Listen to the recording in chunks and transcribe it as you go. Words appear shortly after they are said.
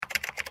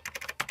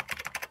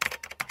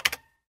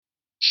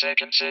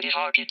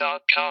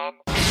SecondCityHockey.com.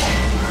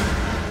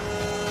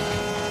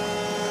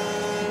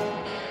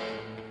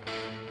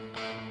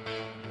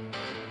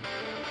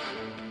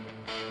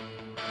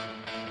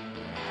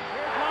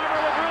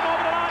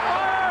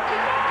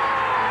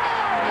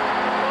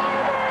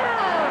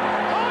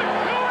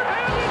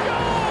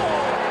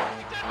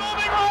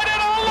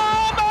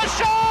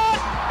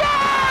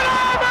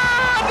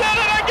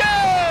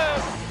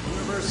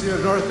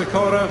 Of North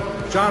Dakota,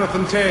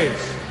 Jonathan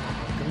Toews.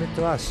 Commit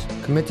to us.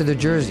 Commit to the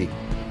jersey.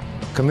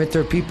 Commit to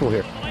our people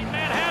here.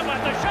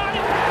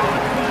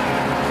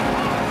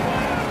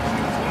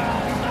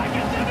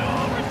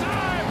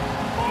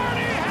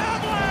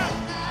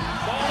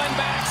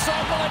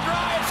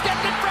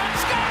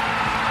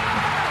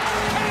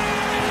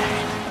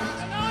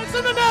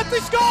 They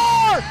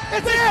score!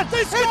 It's it!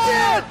 They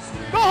score!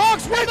 The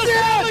Hawks win the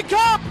Stanley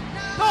Cup!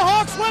 The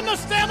Hawks win the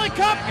Stanley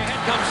Cup!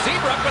 Ahead comes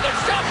Seabrook with a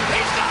shot.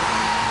 He scores!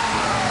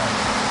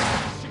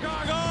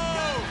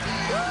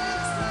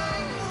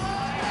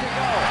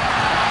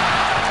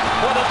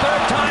 For the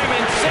third time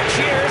in 6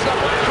 years, the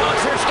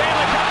Blackhawks are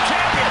Stanley Cup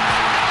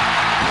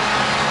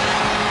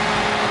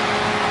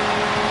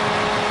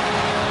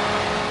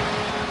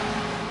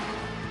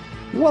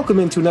champions. Welcome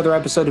into another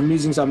episode of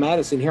Musings on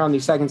Madison here on the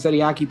Second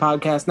City Hockey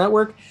Podcast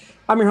Network.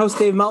 I'm your host,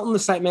 Dave Melton, the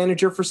site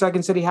manager for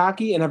Second City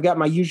Hockey, and I've got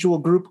my usual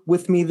group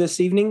with me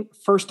this evening.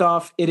 First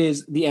off, it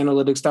is the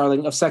analytics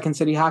darling of Second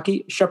City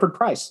Hockey, Shepard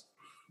Price.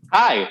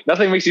 Hi.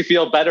 Nothing makes you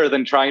feel better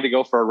than trying to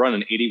go for a run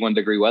in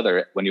 81-degree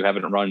weather when you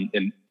haven't run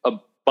in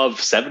above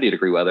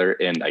 70-degree weather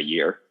in a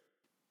year.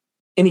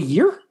 In a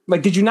year?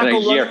 Like, did you not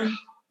go running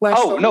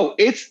last summer? No,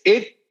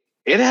 it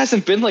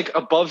hasn't been like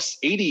above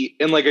 80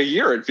 in like a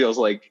year, it feels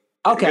like.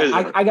 Okay,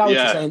 I got what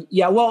you're saying.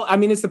 Yeah, well, I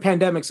mean, it's the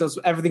pandemic, so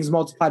everything's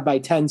multiplied by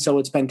 10, so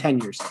it's been 10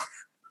 years.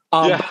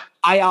 I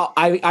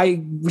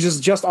was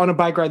just on a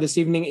bike ride this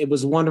evening. It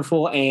was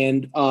wonderful,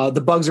 and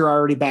the bugs are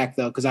already back,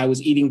 though, because I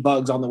was eating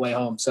bugs on the way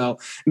home. So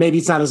maybe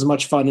it's not as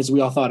much fun as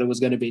we all thought it was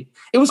going to be.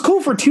 It was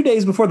cool for 2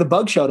 days before the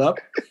bug showed up.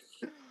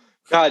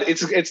 God,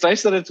 it's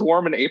nice that it's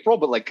warm in April,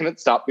 but like, can it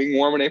stop being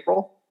warm in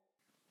April?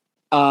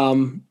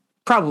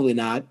 Probably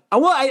not.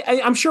 Well,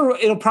 I'm sure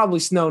it'll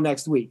probably snow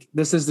next week.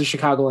 This is the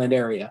Chicagoland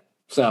area.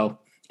 So,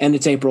 and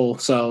it's April.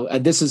 So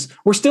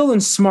we're still in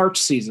March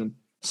season.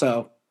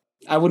 So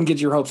I wouldn't get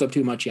your hopes up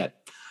too much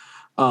yet.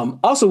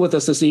 Also with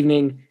us this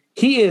evening,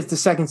 he is the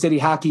Second City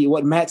Hockey,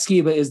 what Matt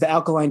Skiba is the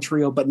Alkaline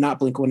Trio, but not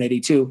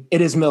Blink-182.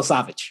 It is Mil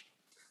Savage.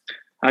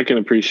 I can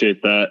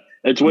appreciate that.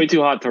 It's way too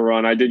hot to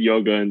run. I did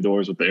yoga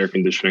indoors with the air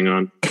conditioning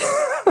on.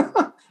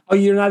 Oh,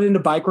 you're not into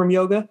bike room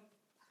yoga?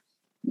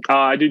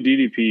 I do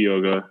DDP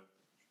yoga.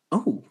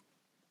 Oh,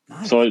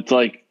 nice. So it's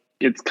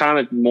kind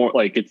of more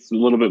like it's a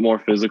little bit more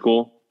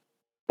physical,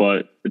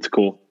 but it's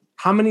cool.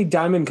 How many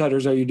diamond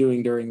cutters are you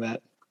doing during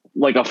that?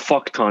 Like a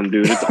fuck ton,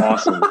 dude. It's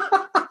awesome.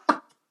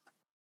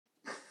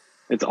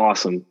 It's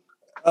awesome.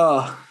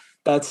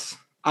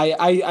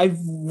 I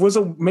was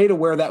made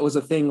aware that was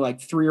a thing like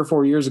 3 or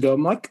 4 years ago.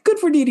 I'm like, good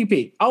for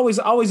DDP. Always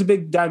a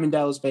big Diamond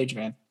Dallas Page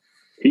fan.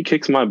 He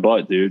kicks my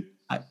butt, dude.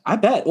 I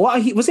bet.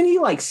 Well, wasn't he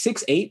like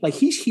 6'8"? Like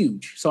he's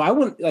huge. So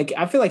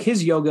I feel like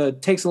his yoga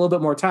takes a little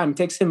bit more time. It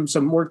takes him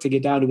some work to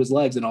get down to his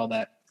legs and all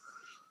that.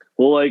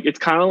 Well, like it's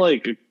kind of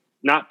like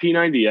not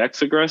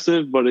P90X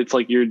aggressive, but it's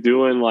like you're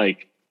doing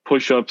like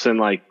push-ups and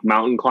like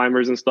mountain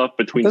climbers and stuff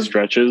between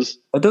stretches.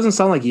 That doesn't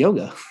sound like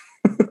yoga.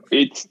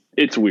 It's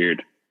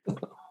weird.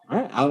 All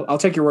right, I'll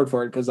take your word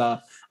for it because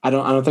I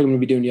don't think I'm going to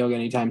be doing yoga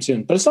anytime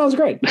soon. But it sounds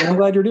great. I'm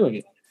glad you're doing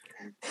it.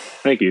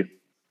 Thank you.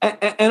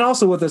 And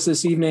also with us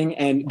this evening,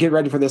 and get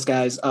ready for this,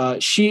 guys.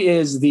 She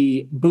is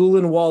the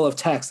Boulin Wall of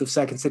text of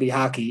Second City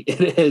Hockey.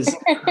 It is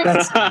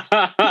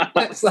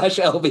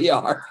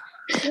 /LBR.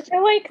 I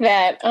like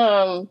that.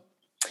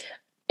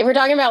 If we're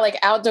talking about like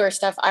outdoor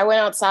stuff, I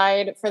went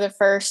outside for the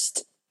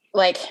first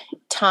like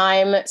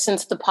time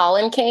since the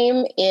pollen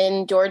came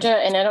in Georgia,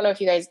 and I don't know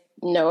if you guys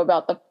know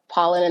about the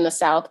pollen in the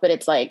South, but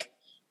it's like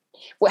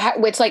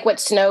what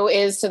snow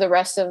is to the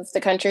rest of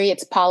the country.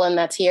 It's pollen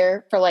that's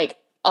here for like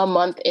a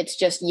month. It's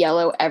just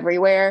yellow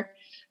everywhere.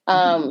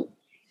 And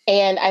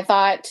I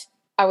thought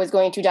I was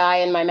going to die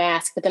in my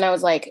mask, but then I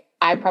was like,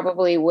 I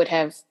probably would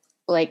have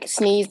like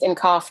sneezed and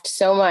coughed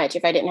so much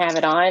if I didn't have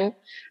it on.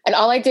 And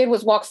all I did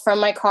was walk from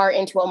my car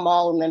into a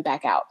mall and then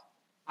back out.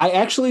 I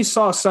actually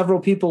saw several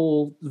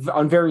people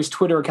on various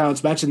Twitter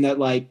accounts mention that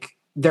like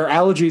their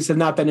allergies have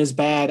not been as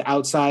bad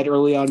outside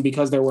early on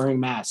because they're wearing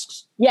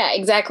masks. Yeah,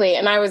 exactly.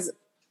 And it was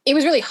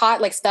really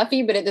hot, like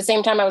stuffy, but at the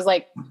same time I was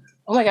like,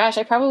 oh my gosh,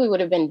 I probably would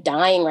have been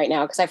dying right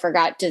now because I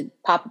forgot to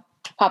pop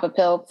a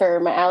pill for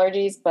my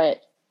allergies.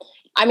 But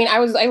I mean, I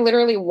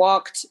literally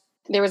walked.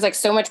 There was like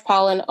so much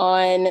pollen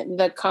on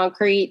the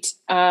concrete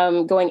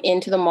going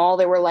into the mall.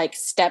 There were like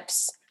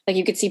steps, like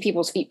you could see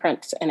people's feet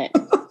prints in it.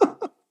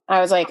 I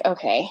was like,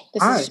 okay,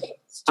 this is stupid.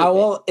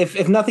 Well,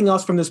 if nothing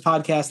else from this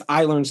podcast,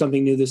 I learned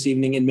something new this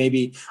evening, and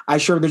maybe I'm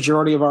sure the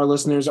majority of our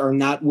listeners are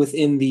not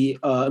within the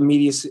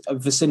immediate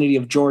vicinity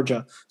of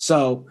Georgia.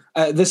 So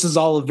this is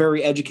all a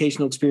very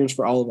educational experience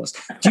for all of us.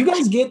 Do you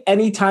guys get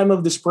any time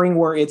of the spring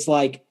where it's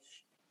like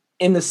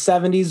in the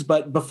 70s,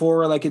 but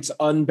before like it's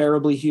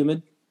unbearably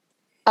humid?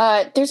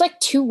 There's like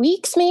 2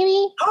 weeks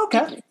maybe.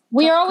 Okay.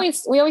 We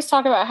always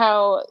talk about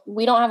how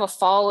we don't have a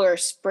fall or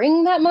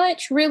spring that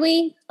much,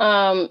 really.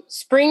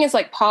 Spring is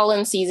like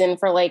pollen season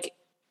for like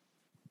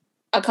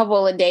a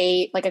couple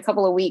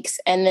of weeks,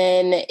 and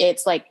then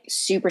it's like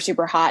super,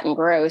 super hot and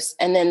gross.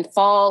 And then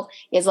fall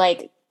is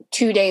like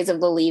 2 days of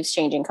the leaves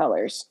changing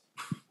colors.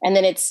 And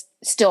then it's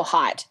still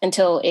hot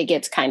until it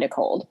gets kind of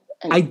cold.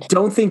 And I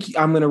don't think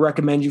I'm going to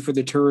recommend you for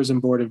the Tourism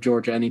Board of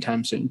Georgia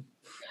anytime soon.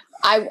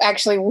 I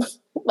actually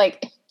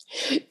like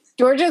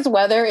Georgia's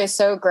weather is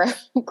so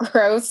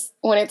gross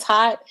when it's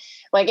hot.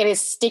 Like it is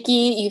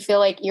sticky. You feel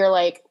like you're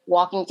like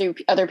walking through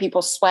other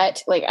people's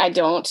sweat. Like I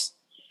don't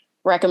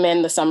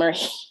recommend the summer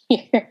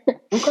here.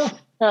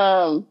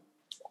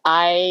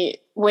 Okay.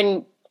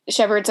 When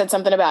Shepard said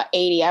something about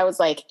 80, I was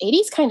like, 80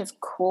 is kind of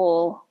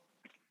cool.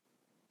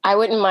 I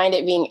wouldn't mind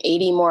it being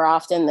 80 more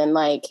often than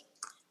like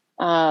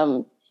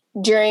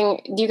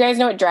do you guys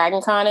know what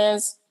Dragon Con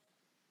is?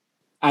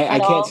 I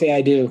can't say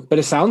I do, but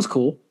it sounds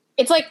cool.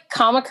 It's like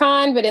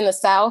Comic-Con, but in the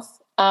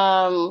South,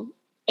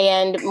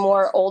 and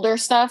more older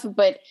stuff.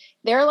 But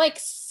there are like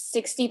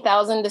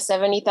 60,000 to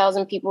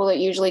 70,000 people that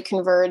usually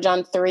converge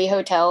on 3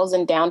 hotels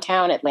in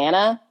downtown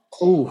Atlanta.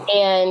 Ooh.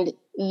 And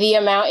the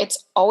amount,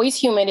 it's always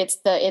humid.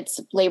 It's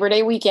Labor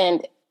Day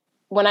weekend.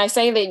 When I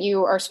say that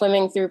you are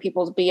swimming through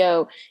people's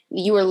BO,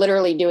 you are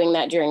literally doing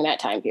that during that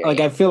time period. Like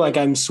I feel like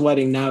I'm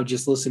sweating now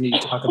just listening to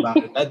you talk about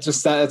it.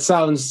 That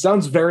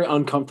sounds very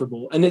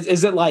uncomfortable. And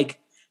is it like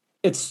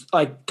it's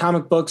like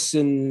comic books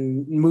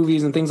and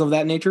movies and things of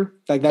that nature?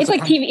 Like that's it's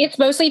like TV. It's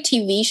mostly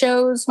TV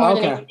shows more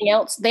than anything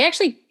else. They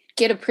actually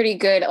get a pretty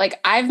good.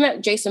 Like I've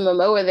met Jason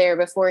Momoa there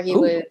before he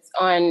was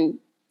on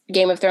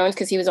Game of Thrones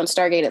because he was on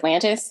Stargate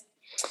Atlantis,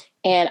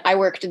 and I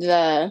worked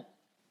the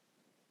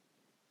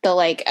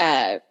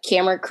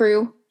camera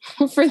crew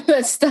for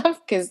the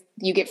stuff because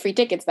you get free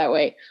tickets that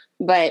way.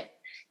 But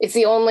it's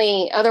the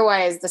only,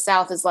 otherwise the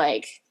South is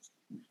like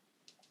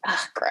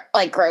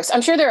gross.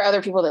 I'm sure there are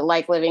other people that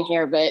like living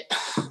here, but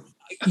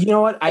you know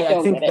what?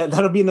 I think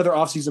that'll be another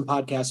off-season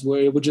podcast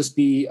where it would just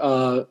be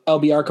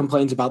LBR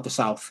complains about the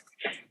South.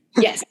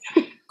 Yes.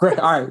 Great.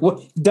 All right.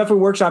 We'll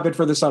definitely workshop it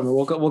for the summer.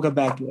 We'll go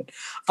back to it.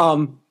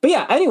 But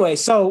yeah, anyway,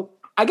 so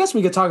I guess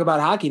we could talk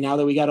about hockey now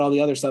that we got all the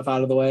other stuff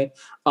out of the way.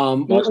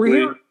 We're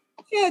here.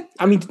 Yeah,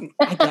 I mean,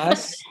 I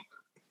guess.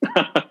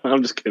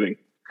 I'm just kidding.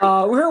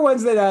 We're here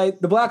Wednesday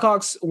night. The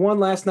Blackhawks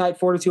won last night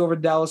 4-2 over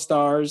the Dallas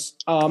Stars.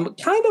 Kind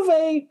of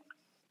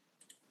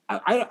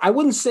I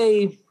wouldn't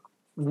say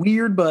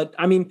weird, but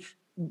I mean,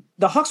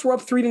 the Hawks were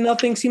up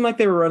 3-0. Seemed like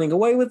they were running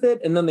away with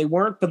it, and then they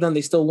weren't, but then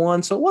they still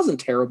won, so it wasn't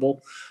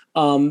terrible.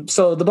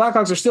 So the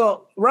Blackhawks are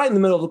still right in the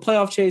middle of the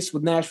playoff chase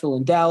with Nashville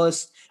and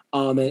Dallas.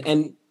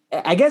 And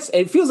I guess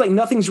it feels like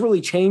nothing's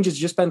really changed. It's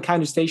just been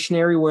kind of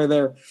stationary where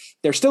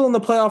they're still in the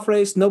playoff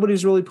race.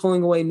 Nobody's really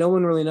pulling away. No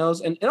one really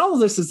knows. And all of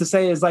this is to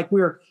say is like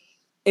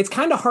it's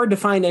kind of hard to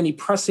find any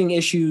pressing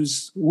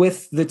issues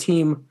with the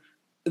team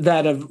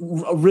that have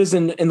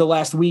risen in the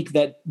last week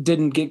that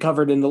didn't get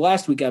covered in the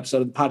last week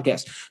episode of the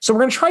podcast. So we're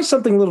going to try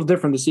something a little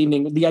different this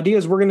evening. The idea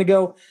is we're going to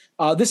go,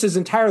 this is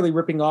entirely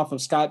ripping off of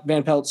Scott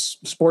Van Pelt's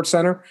Sports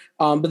Center.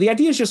 But the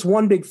idea is just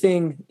one big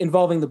thing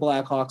involving the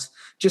Blackhawks,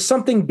 just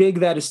something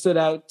big that has stood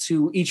out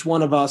to each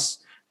one of us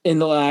in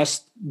the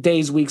last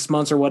days, weeks,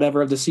 months, or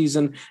whatever of the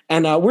season.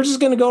 And we're just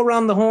going to go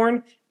around the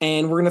horn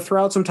and we're going to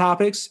throw out some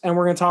topics and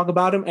we're going to talk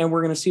about them and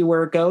we're going to see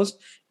where it goes.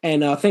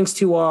 And thanks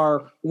to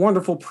our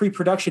wonderful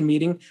pre-production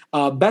meeting,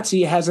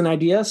 Betsy has an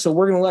idea. So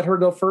we're going to let her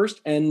go first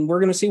and we're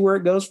going to see where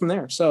it goes from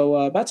there.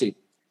 So Betsy,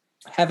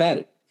 have at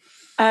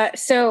it.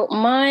 So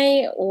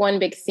my one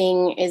big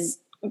thing is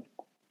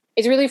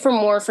really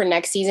for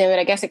next season, but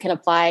I guess it can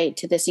apply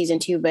to this season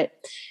too. But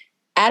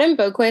Adam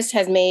Boqvist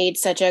has made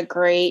such a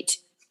great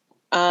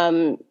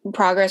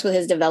progress with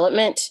his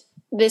development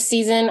this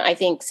season, I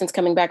think, since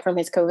coming back from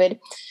his COVID.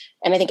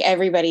 And I think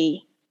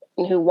everybody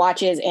who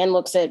watches and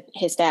looks at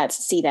his stats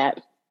see that.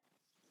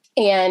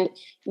 And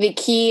the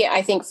key,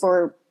 I think,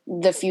 for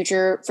the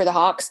future for the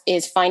Hawks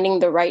is finding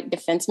the right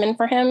defenseman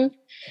for him,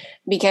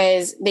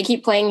 because they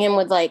keep playing him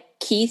with like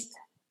Keith.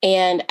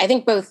 And I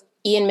think both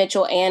Ian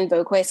Mitchell and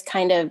Boqvist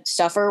kind of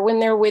suffer when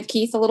they're with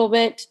Keith a little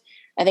bit.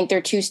 I think they're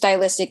too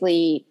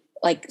stylistically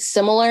like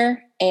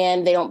similar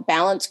and they don't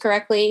balance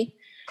correctly.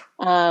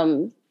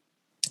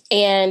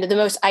 And the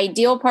most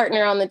ideal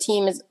partner on the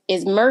team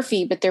is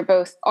Murphy, but they're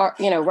both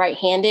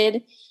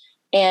right-handed.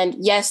 And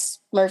yes,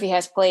 Murphy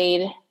has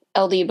played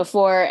LD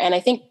before, and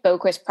I think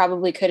Boqvist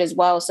probably could as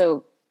well.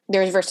 So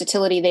there's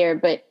versatility there,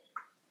 but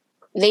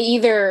they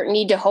either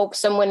need to hope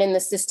someone in the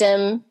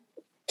system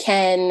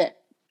can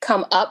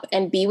come up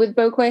and be with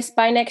Boqvist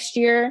by next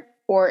year,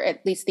 or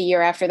at least the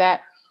year after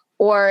that,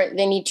 or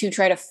they need to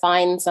try to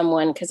find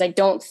someone, because I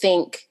don't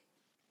think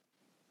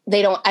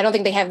they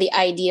have the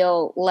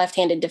ideal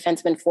left-handed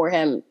defenseman for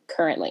him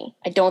currently.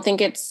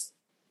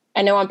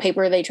 I know on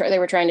paper they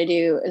were trying to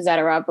do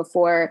Zadorov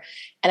before,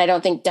 and I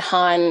don't think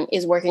DeHaan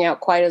is working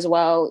out quite as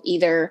well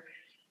either.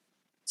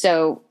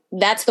 So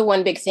that's the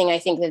one big thing I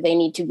think that they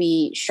need to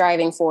be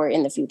striving for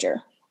in the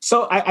future.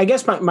 So I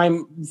guess my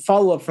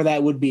follow-up for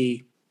that would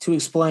be to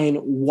explain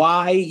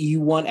why you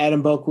want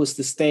Adam Boqvist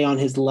to stay on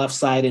his left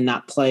side and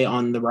not play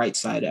on the right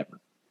side ever.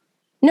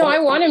 No, I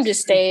want him to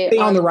stay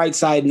on the right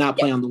side, not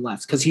play on the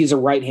left, because he's a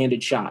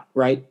right-handed shot,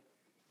 right?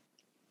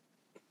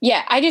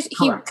 Yeah,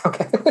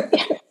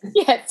 okay.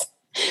 Yes.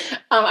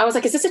 I was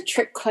like, is this a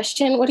trick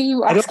question? What are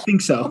you asking? I don't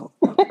think so.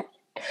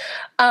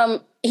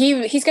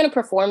 He's going to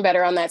perform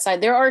better on that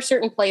side. There are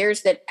certain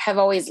players that have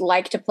always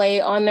liked to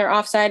play on their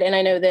offside, and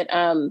I know that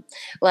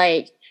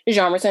like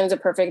Hjalmarsson is a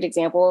perfect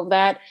example of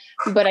that.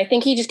 But I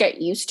think he just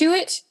got used to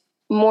it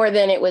more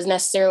than it was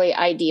necessarily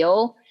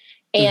ideal.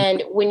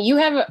 And when you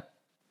have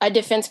a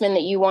defenseman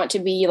that you want to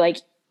be like,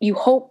 you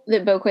hope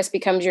that Boqvist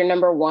becomes your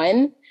number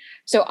one.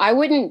 So I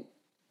wouldn't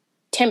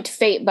tempt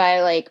fate by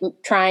like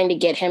trying to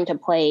get him to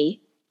play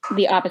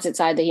the opposite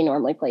side that he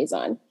normally plays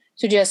on.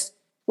 So just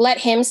let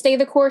him stay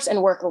the course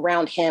and work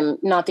around him,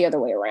 not the other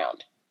way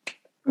around.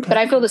 Okay. But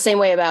I felt the same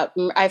way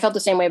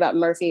about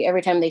Murphy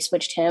every time they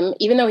switched him.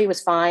 Even though he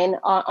was fine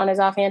on his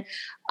offhand,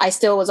 I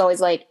still was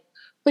always like,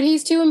 but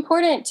he's too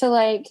important to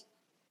like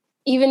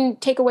even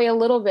take away a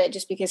little bit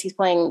just because he's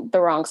playing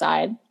the wrong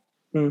side.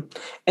 And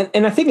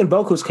I think in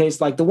Boku's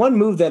case, like the one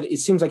move that it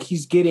seems like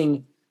he's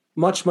getting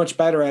much, much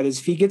better at is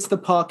if he gets the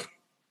puck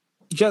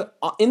just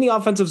in the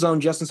offensive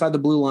zone, just inside the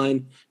blue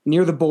line,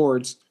 near the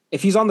boards,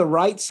 if he's on the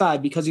right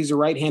side because he's a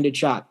right-handed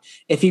shot,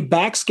 if he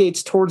back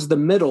skates towards the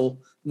middle,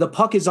 the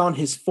puck is on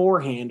his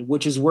forehand,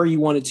 which is where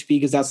you want it to be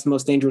because that's the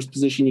most dangerous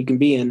position you can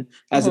be in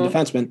as a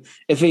defenseman.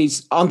 If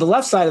he's on the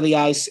left side of the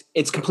ice,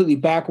 it's completely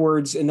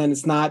backwards, and then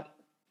it's not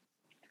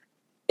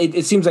 –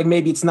 it seems like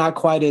maybe it's not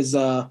quite as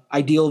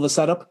ideal of a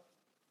setup.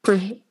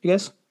 I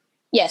guess.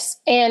 Yes,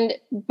 and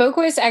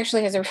Boqvist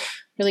actually has a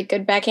really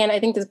good backhand. I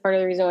think that's part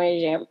of the reason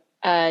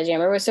why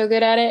Jammer was so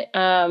good at it.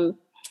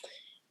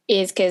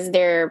 Is because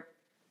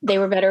they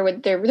were better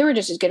with they were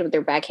just as good with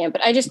their backhand.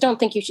 But I just don't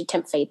think you should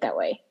tempt fate that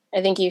way.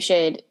 I think you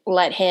should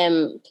let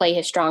him play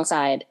his strong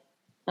side,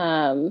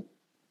 and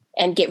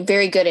get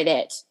very good at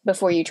it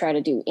before you try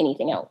to do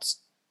anything else.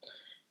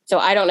 So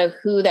I don't know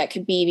who that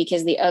could be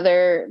because the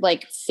other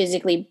like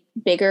physically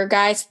bigger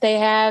guys they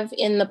have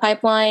in the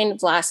pipeline,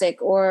 Vlasic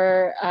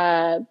or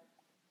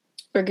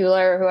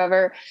Bergula or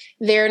whoever,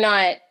 they're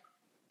not,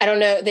 I don't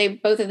know.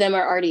 Both of them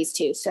are RDs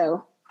too.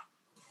 So.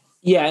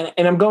 Yeah.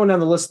 And I'm going down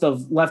the list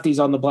of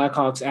lefties on the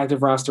Blackhawks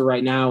active roster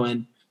right now.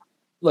 And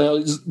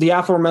the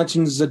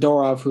aforementioned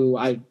Zadorov, who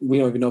we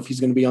don't even know if he's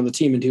going to be on the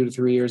team in 2 to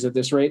 3 years at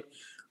this rate.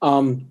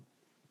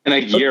 In a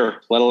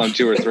year, let alone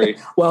 2 or 3.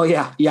 Well,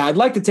 yeah. I'd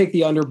like to take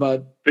the under,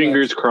 but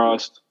fingers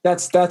crossed.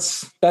 That's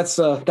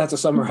a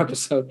summer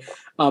episode.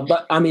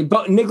 But I mean,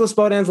 Nicholas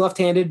Beaudin's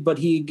left-handed, but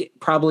he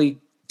probably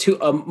too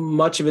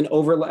much of an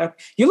overlap.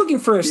 You're looking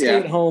for a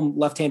stay-at-home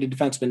left-handed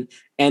defenseman,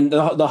 and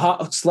the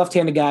Hawks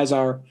left-handed guys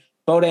are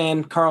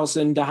Beaudin,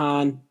 Carlson,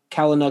 DeHaan,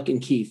 Kalynuk,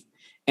 and Keith.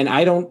 And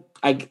I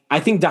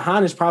think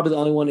DeHaan is probably the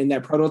only one in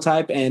that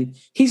prototype, and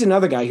he's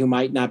another guy who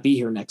might not be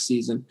here next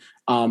season.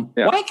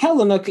 Why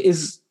Kalynuk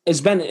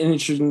has been an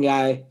interesting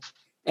guy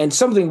and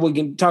something we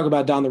can talk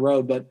about down the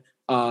road, but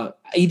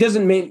he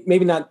doesn't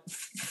maybe not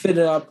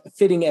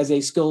fitting as a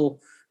skill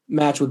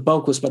match with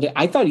Boqvist, but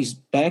I thought he's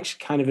actually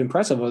kind of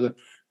impressive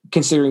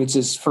considering it's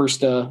his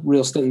first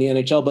real stint in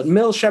the NHL. But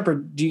Mill,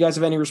 Shepard, do you guys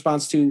have any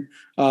response to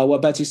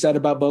what Betsy said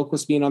about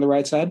Boqvist being on the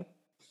right side?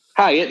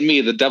 Hi, it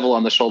me, the devil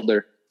on the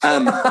shoulder. I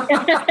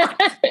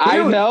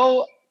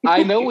know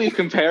we've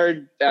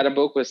compared Adam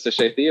Boqvist to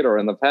Shea Theodore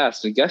in the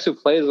past, and guess who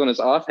plays on his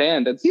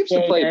offhand and seems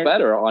to play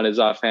better on his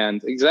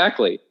offhand?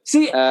 Exactly.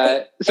 See,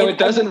 so it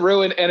doesn't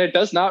ruin, and it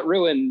does not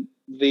ruin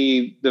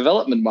the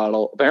development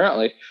model,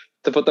 apparently,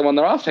 to put them on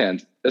their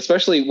offhand,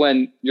 especially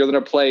when you're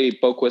going to play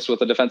Boqvist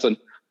with a defenseman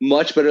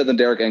much better than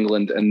Derek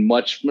Englund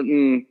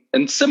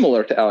and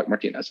similar to Alec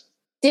Martinez.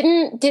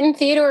 Didn't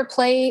Theodore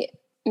play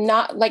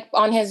not like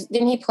on his?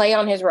 Didn't he play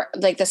on his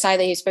like the side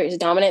that he's his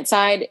dominant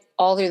side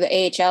all through the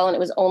AHL, and it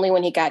was only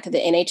when he got to the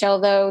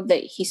NHL though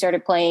that he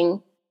started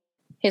playing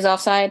his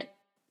offside?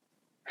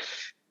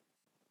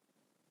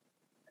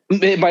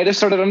 It might have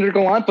started under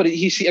Gallant, but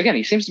he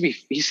seems to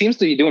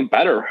be doing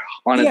better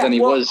on it than he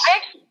was.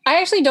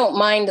 I actually don't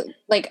mind.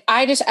 Like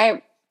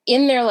I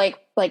in their like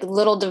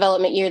little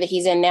development year that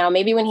he's in now,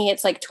 maybe when he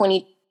hits like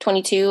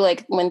 2022,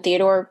 like when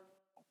Theodore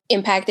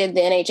impacted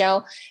the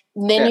NHL,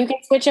 then you can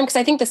switch him. Cause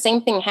I think the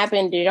same thing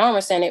happened to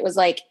Hjalmarsson. It was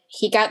like,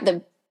 he got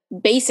the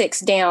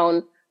basics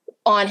down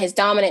on his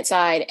dominant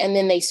side and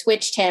then they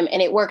switched him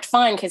and it worked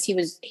fine. Cause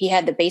he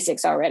had the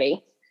basics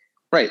already.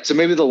 Right. So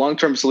maybe the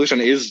long-term solution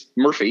is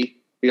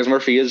Murphy because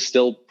Murphy is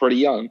still pretty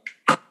young.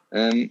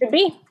 Could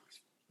be.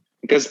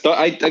 Because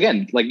like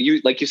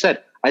you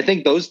said, I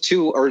think those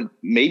two are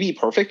maybe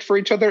perfect for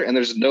each other. And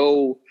there's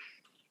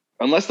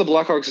unless the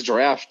Blackhawks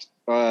draft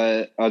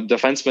a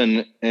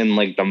defenseman in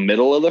like the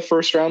middle of the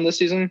first round this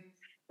season,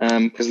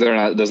 because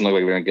it doesn't look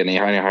like they're going to get any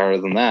higher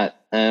than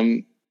that.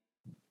 And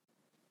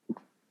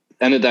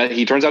that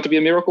he turns out to be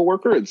a miracle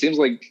worker. It seems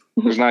like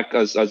there's not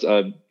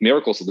a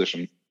miracle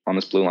solution on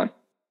this blue line.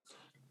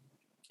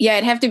 Yeah,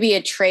 it'd have to be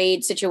a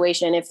trade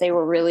situation if they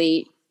were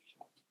really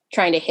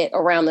trying to hit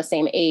around the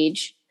same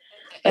age.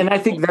 And I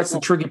think that's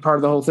the tricky part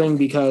of the whole thing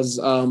because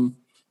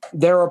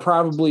there are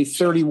probably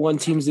 31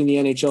 teams in the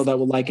NHL that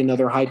would like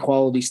another high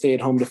quality stay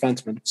at home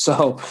defenseman.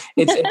 So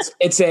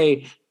it's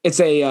a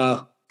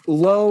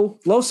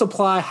low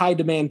supply, high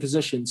demand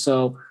position.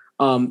 So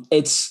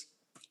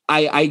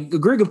I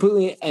agree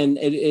completely, and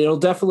it'll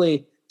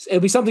be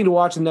something to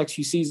watch in the next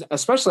few seasons,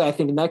 especially I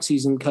think next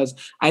season, because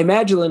I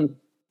imagine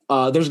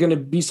there's going to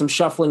be some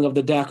shuffling of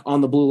the deck on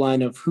the blue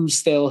line of who's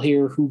still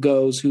here, who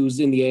goes, who's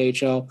in the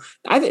AHL.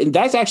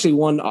 That's actually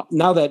one,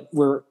 now that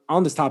we're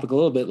on this topic a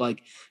little bit,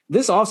 like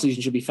this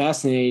offseason should be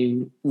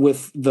fascinating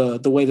with the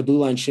way the blue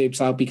line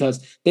shapes out,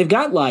 because they've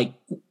got like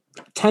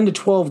 10 to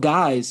 12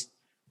 guys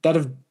that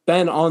have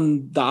been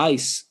on the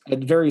ice at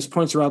various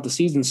points throughout the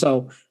season.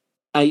 So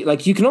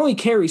you can only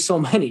carry so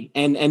many.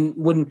 And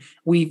when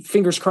we,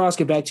 fingers crossed,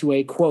 get back to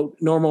a quote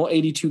normal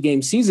 82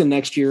 game season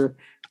next year,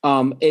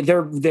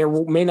 there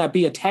may not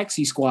be a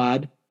taxi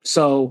squad,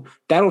 so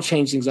that'll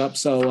change things up.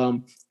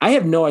 So I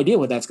have no idea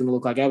what that's going to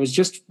look like. I was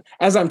just,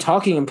 as I'm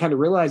talking, I'm kind of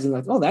realizing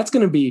like, oh, that's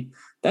going to be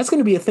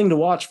a thing to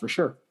watch for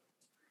sure.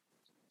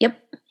 Yep.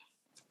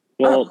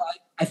 Well,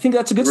 I think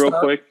that's a good real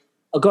start. Quick.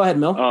 Oh, go ahead,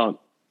 Mel.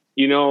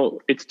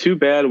 It's too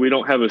bad we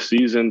don't have a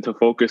season to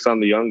focus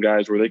on the young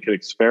guys where they could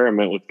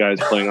experiment with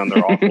guys playing on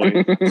their off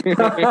lane.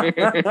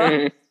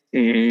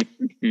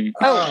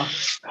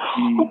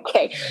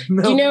 Okay.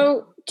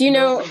 Do you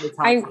know,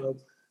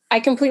 I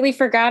completely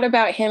forgot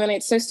about him, and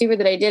it's so stupid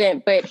that I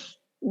didn't, but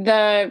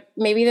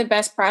maybe the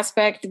best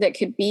prospect that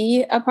could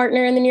be a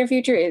partner in the near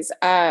future is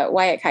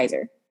Wyatt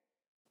Kaiser.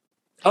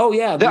 Oh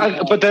yeah.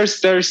 But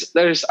there's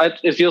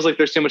it feels like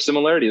there's too much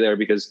similarity there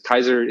because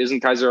Kaiser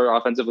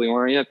offensively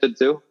oriented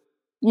too?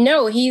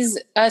 No, he's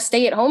a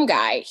stay-at-home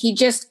guy. He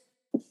just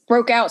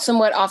broke out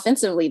somewhat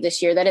offensively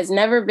this year. That has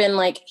never been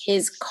like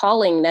his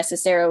calling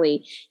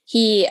necessarily.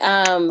 He's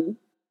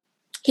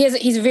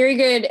very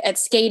good at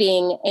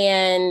skating,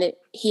 and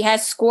he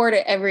has scored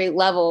at every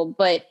level,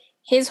 but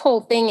his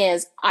whole thing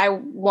is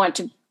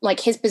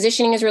his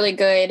positioning is really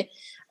good.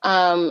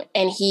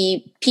 And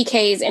he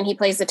PKs and he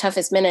plays the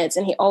toughest minutes,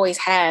 and he always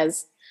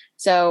has.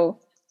 So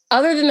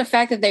other than the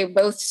fact that they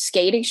both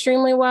skate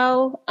extremely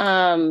well,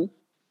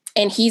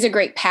 and he's a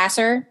great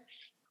passer,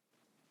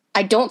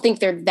 I don't think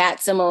they're that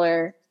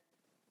similar,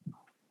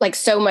 like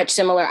so much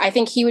similar. I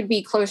think he would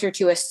be closer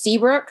to a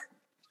Seabrook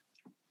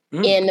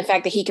in the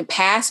fact that he could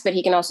pass, but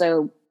he can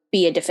also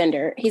be a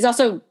defender. He's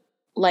also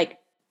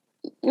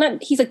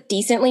he's like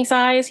decently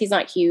sized. He's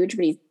not huge,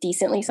 but he's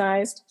decently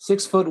sized.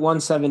 6 foot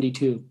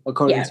 172,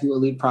 according to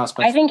Elite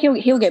Prospects. I think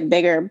he'll get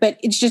bigger, but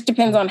it just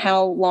depends on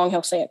how long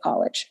he'll stay at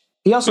college.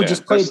 He also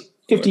just played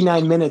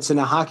 59 minutes in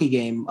a hockey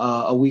game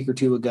a week or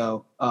two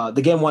ago.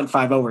 The game went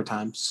 5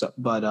 overtimes, so,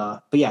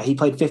 but yeah, he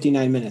played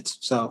 59 minutes.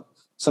 So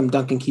some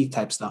Duncan Keith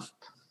type stuff.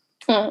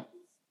 All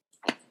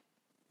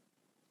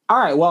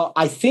right. Well,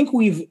 I think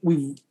we've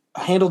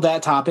handled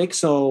that topic.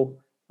 So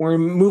we're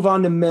going to move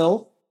on to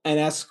Mill and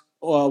ask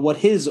what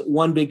his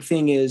one big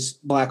thing is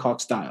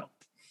Blackhawk style.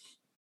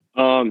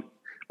 Well,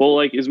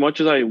 like as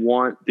much as I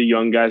want the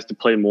young guys to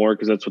play more,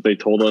 because that's what they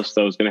told us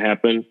that was going to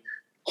happen,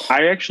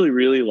 I actually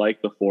really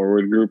like the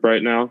forward group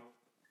right now.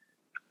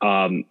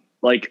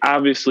 Like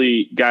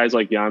obviously guys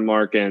like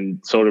Janmark and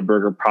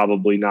Soderberg are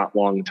probably not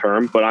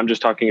long-term, but I'm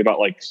just talking about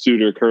like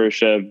Suter,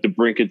 Kurashev,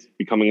 DeBrincat's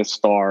becoming a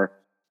star.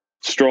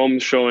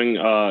 Strome's showing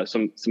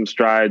some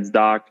strides.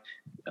 Doc,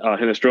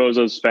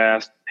 Hinostroza's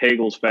fast.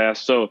 Hagel's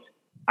fast. So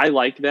I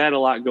like that a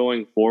lot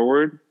going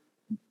forward,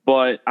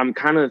 but I'm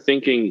kind of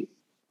thinking,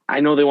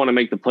 I know they want to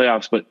make the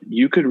playoffs, but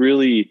you could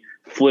really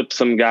flip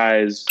some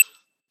guys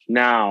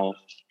now,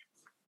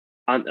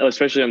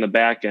 especially on the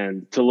back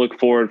end, to look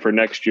forward for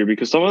next year,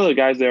 because some of the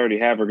guys they already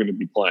have are going to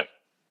be playing.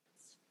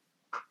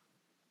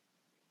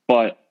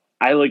 But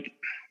I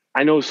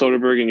know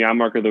Soderberg and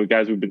Janmark are the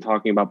guys we've been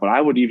talking about, but I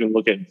would even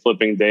look at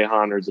flipping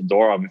Dejan or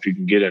Zadorov if you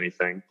can get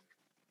anything.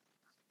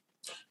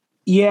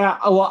 Yeah,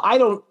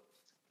 well,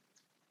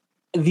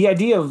 the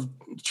idea of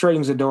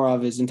trading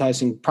Zadorov is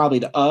enticing probably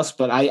to us,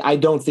 but I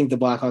don't think the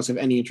Blackhawks have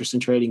any interest in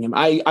trading him.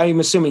 I'm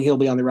assuming he'll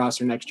be on the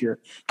roster next year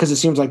because it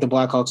seems like the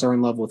Blackhawks are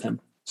in love with him.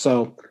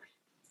 So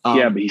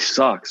yeah, but he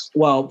sucks.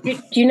 Well, do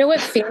you know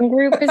what fan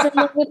group is in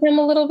love with him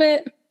a little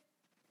bit?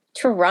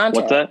 Toronto.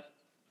 What's that?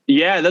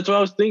 Yeah, that's what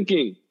I was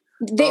thinking.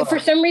 For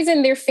some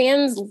reason, their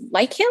fans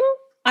like him.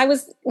 I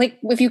was like,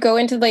 if you go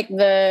into like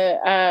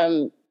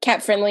the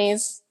Cap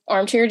Friendly's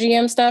armchair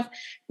GM stuff,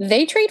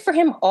 they trade for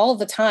him all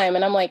the time,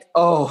 and I'm like,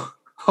 oh,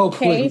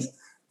 okay. Please.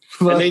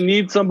 And they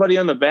need somebody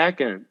on the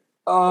back end.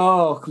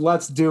 Oh,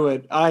 let's do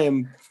it. I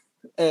am.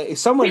 If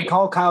someone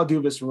call Kyle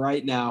Dubas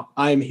right now,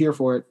 I am here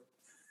for it.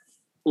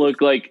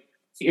 Look, like,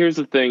 here's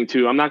the thing,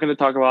 too. I'm not going to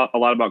talk a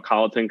lot about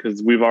Colleton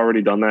because we've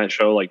already done that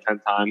show like 10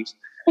 times.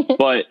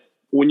 But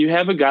when you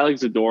have a guy like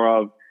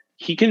Zadorov,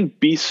 he can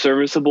be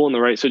serviceable in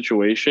the right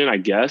situation, I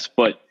guess.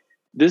 But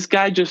this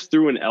guy just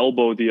threw an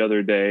elbow the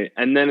other day.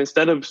 And then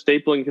instead of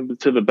stapling him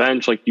to the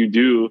bench like you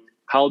do,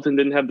 Colliton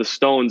didn't have the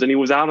stones, and he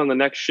was out on the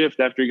next shift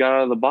after he got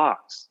out of the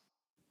box.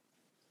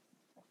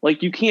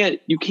 Like you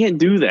can't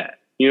do that.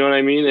 You know what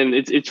I mean? And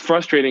it's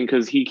frustrating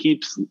because he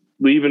keeps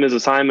leaving his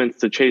assignments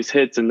to chase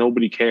hits and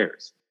nobody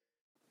cares.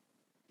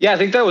 Yeah, I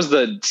think that was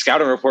the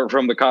scouting report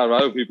from the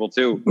Colorado people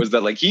too, was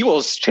that like he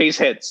will chase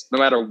hits no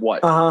matter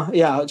what.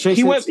 Yeah. Chase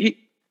hits.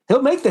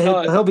 He'll make the hit,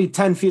 but he'll be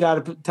 10,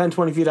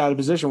 20 feet out of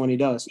position when he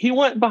does. He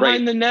went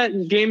behind the net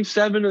in Game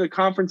 7 of the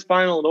conference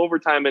final in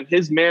overtime, and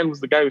his man was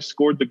the guy who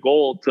scored the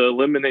goal to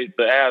eliminate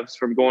the Avs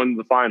from going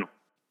to the final.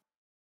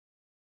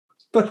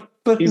 But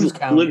he's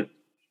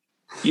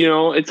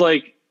it's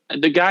like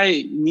the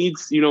guy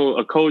needs,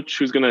 a coach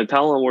who's going to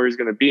tell him where he's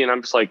going to be, and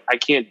I'm just like, I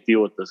can't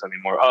deal with this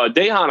anymore.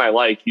 Dejan, I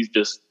like. He's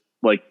just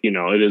like,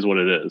 it is what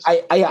it is.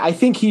 I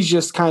think he's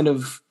just kind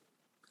of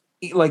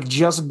like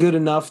just good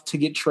enough to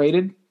get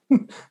traded.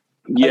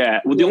 Yeah,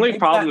 well, the only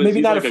problem is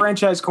maybe not a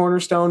franchise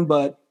cornerstone,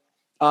 but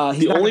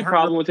the only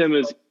problem with him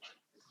is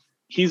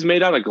he's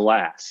made out of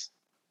glass.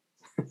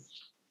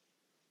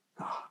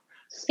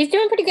 He's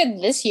doing pretty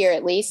good this year,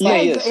 at least.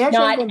 Yeah, like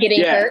not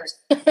getting hurt.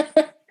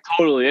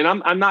 Totally, and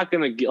I'm not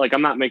gonna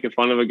I'm not making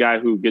fun of a guy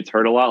who gets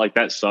hurt a lot. Like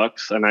that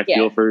sucks, and I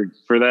feel for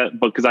that,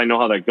 but because I know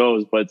how that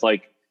goes. But it's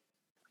like,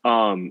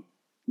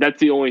 that's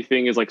the only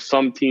thing is like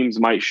some teams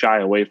might shy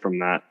away from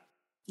that.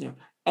 Yeah,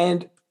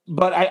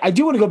 But I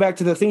do want to go back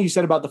to the thing you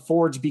said about the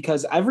forwards,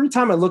 because every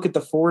time I look at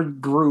the forward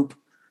group,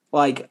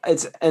 like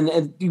it's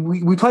and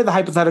we play the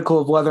hypothetical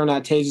of whether or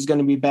not Taves is going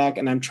to be back,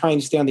 and I'm trying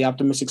to stay on the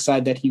optimistic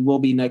side that he will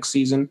be next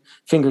season.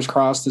 Fingers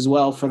crossed as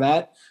well for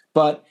that.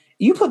 But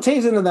you put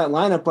Taves into that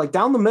lineup, like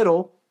down the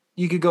middle,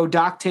 you could go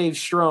Doc Taves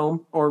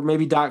Strome or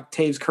maybe Doc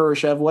Taves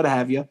Kurashev, what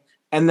have you.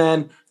 And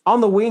then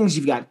on the wings,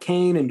 you've got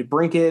Kane and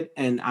DeBrincat,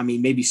 and I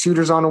mean maybe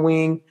Suter's on a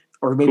wing,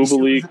 or maybe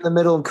Suter's in the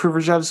middle and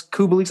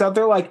Kubalik's out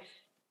there. Like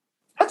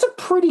that's a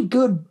pretty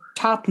good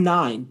top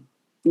 9.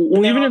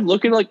 Well, even if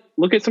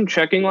look at some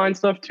checking line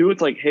stuff too.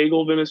 It's like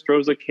Hagel,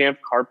 Vinestroza, Camp,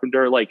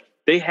 Carpenter. Like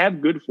they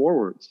have good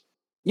forwards.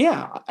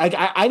 Yeah,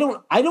 I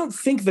don't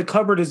think the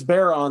cupboard is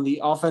bare on the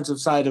offensive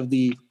side of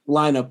the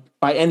lineup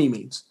by any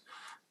means.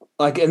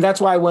 Like, and that's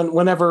why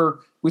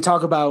whenever we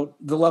talk about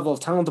the level of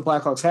talent the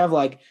Blackhawks have,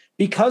 like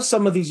because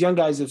some of these young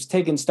guys have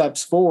taken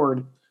steps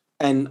forward,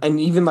 and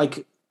even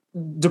like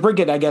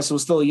DeBrincat, I guess,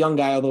 was still a young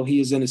guy, although he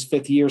is in his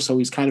 5th year, so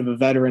he's kind of a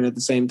veteran at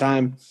the same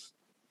time.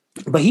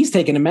 But he's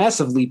taken a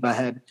massive leap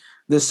ahead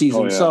this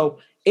season. Oh, yeah. So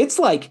it's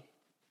like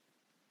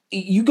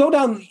you go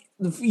down,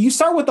 you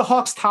start with the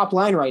Hawks top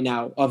line right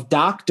now of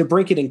Doc,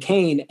 DeBrincat, and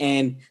Kane,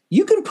 and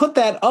you can put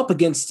that up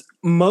against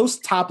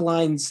most top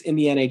lines in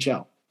the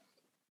NHL.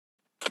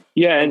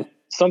 Yeah, and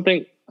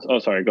something – oh,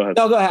 sorry, go ahead.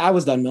 No, go ahead. I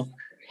was done, Mill.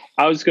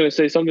 I was going to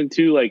say something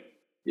too, like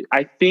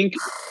I think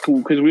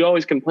because we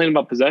always complain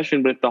about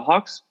possession, but if the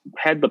Hawks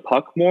had the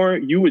puck more,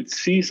 you would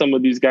see some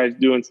of these guys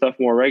doing stuff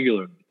more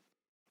regularly.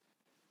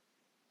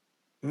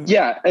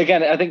 Yeah,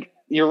 again, I think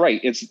you're right.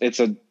 I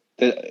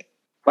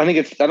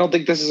don't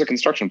think this is a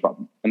construction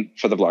problem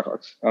for the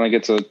Blackhawks. I think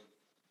it's a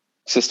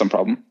system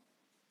problem.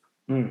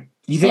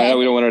 You think? I know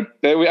we don't want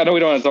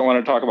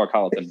to talk about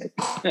Colliton.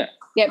 Yeah.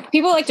 Yeah,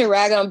 people like to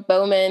rag on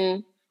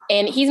Bowman,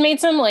 and he's made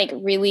some like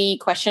really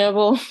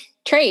questionable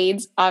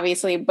trades,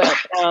 obviously, but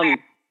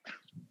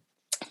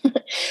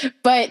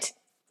but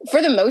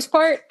for the most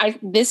part,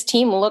 this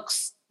team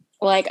looks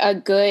like a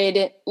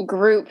good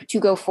group to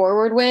go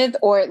forward with,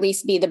 or at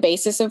least be the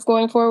basis of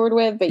going forward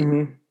with. But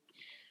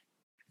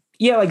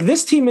yeah, like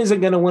this team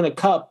isn't going to win a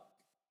cup,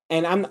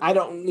 and I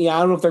don't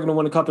know if they're going to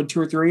win a cup in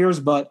 2 or 3 years,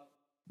 but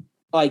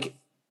like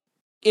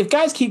if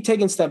guys keep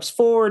taking steps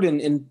forward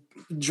and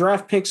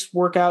draft picks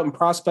work out and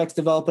prospects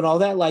develop and all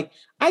that, like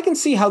I can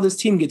see how this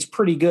team gets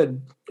pretty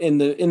good in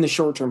the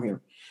short term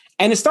here.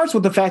 And it starts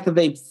with the fact that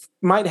they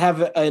might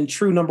have a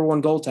true number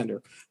 1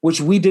 goaltender, which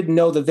we didn't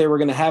know that they were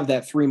going to have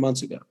that 3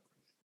 months ago.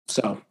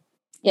 So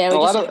yeah, I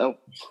was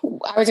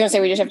going to say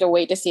we just have to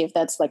wait to see if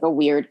that's like a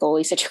weird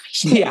goalie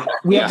situation. Yeah,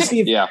 we have to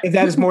see if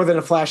that is more than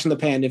a flash in the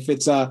pan. If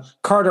it's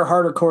Carter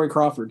Hart or Corey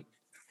Crawford.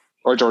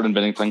 Or Jordan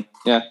Binnington.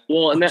 Yeah.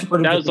 Well, and that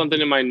was something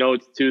in my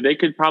notes too. They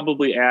could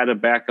probably add a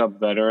backup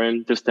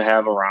veteran just to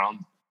have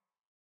around.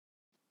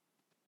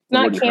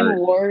 Not Cam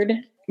Ward.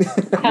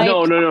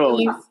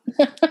 No.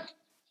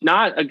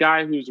 Not a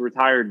guy who's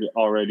retired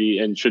already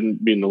and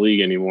shouldn't be in the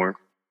league anymore.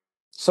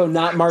 So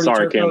not Marty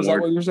Turco, is that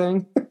what you're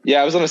saying?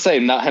 Yeah, I was going to say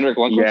not Henrik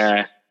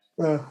Lundqvist.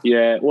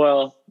 Yeah.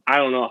 Well, I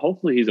don't know.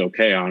 Hopefully he's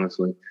okay,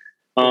 honestly.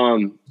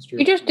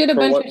 He just did a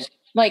bunch of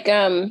like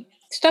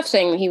stuff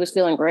saying he was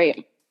feeling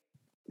great.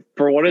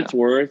 For what it's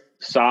worth,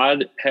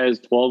 Saad has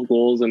 12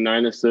 goals and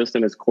 9 assists,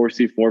 and his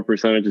Corsi for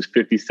percentage is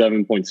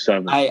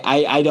 57.7.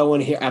 I don't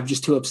want to hear. I'm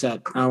just too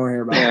upset. I don't want to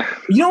hear about it.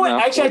 You know what?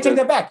 Actually, I take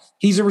that back.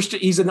 He's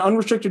an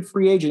unrestricted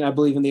free agent, I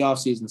believe, in the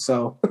offseason.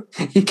 So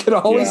he could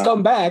always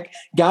come back.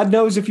 God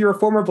knows if you're a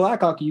former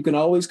Blackhawk, you can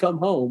always come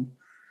home.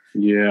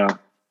 Yeah.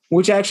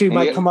 Which actually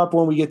might come up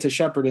when we get to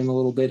Shepherd in a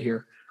little bit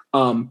here.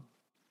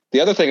 The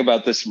other thing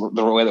about this,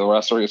 the way the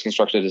roster is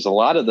constructed, is a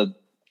lot of the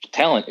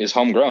talent is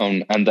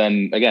homegrown, and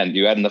then again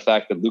you add in the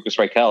fact that Lucas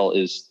Reichel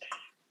is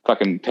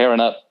fucking tearing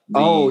up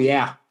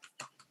yeah.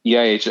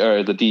 EIH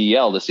or the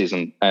DEL this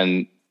season,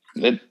 and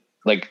it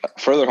like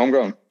further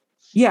homegrown.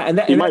 Yeah, and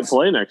he might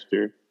play next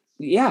year.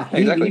 Yeah,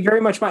 exactly. He very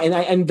much might.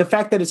 And the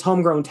fact that it's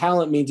homegrown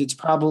talent means it's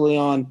probably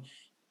on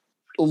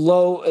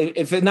low,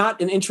 if it's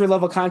not an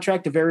entry-level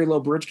contract, a very low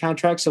bridge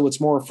contract, so it's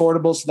more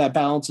affordable, so that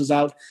balances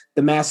out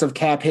the massive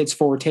cap hits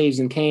for Taves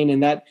and Kane,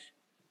 and that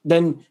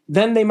then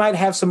they might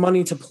have some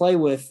money to play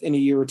with in a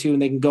year or two,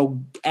 and they can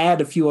go add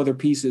a few other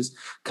pieces.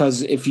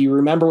 Because if you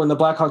remember when the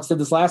Blackhawks did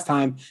this last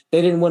time,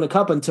 they didn't win a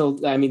cup until,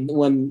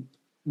 when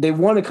they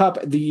won a cup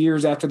the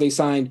years after they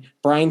signed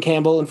Brian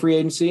Campbell in free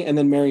agency and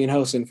then Marian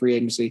Hossa in free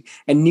agency,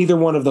 and neither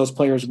one of those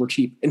players were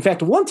cheap. In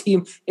fact, one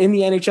team in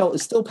the NHL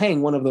is still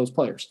paying one of those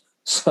players.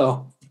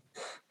 So,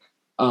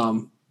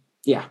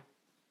 yeah.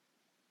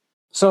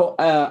 So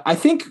I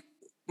think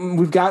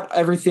we've got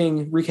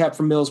everything recapped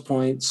from Mill's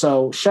point.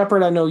 So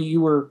Shepard, I know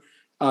you were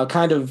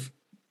kind of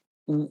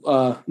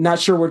not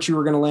sure what you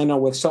were going to land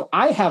on with. So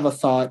I have a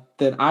thought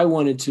that I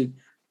wanted to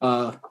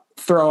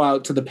throw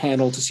out to the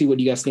panel to see what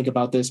you guys think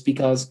about this,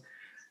 because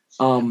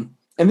and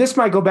this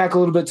might go back a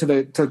little bit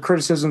to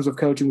criticisms of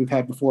coaching we've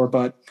had before,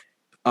 but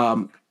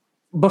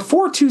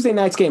before Tuesday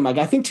night's game,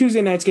 I think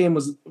Tuesday night's game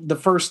was the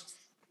first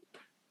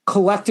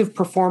collective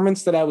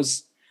performance that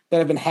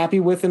I've been happy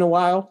with in a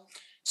while.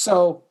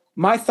 So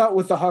my thought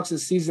with the Hawks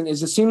this season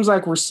is it seems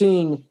like we're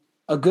seeing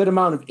a good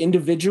amount of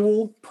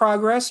individual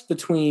progress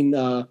between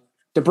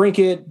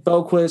DeBrincat,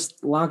 Boquist,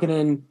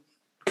 Lankinen,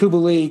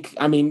 Kubalik.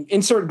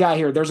 Insert guy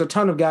here. There's a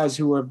ton of guys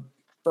who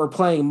are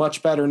playing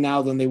much better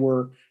now than they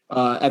were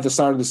at the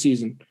start of the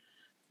season.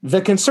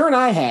 The concern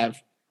I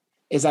have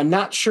is I'm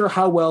not sure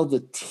how well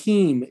the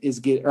team is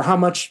getting, or how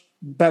much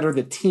better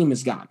the team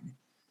has gotten.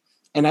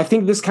 And I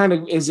think this kind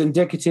of is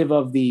indicative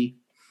of the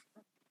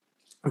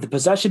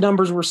possession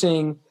numbers we're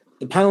seeing,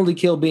 the penalty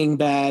kill being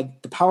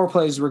bad, the power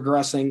play is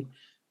regressing.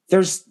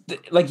 There's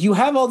you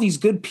have all these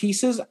good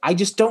pieces. I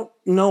just don't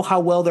know how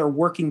well they're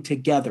working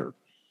together.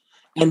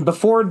 And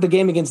before the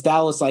game against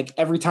Dallas,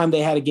 every time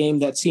they had a game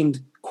that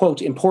seemed,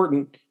 quote,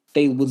 important,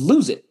 they would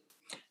lose it.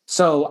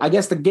 So I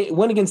guess the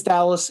win against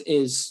Dallas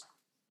is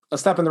a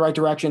step in the right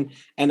direction.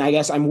 And I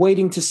guess I'm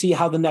waiting to see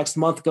how the next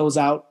month goes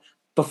out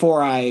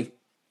before I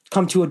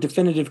come to a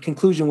definitive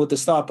conclusion with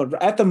this thought.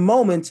 But at the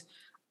moment,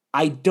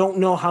 I don't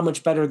know how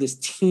much better this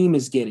team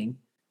is getting.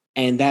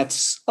 And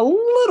that's a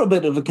little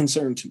bit of a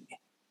concern to me.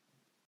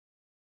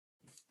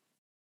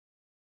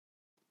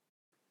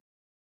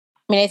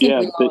 I think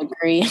we all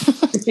agree. I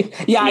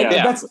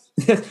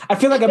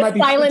feel like I might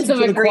be silence of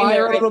agreement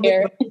right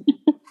there.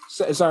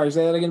 Sorry,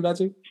 say that again,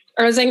 Betsy.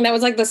 I was saying that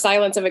was the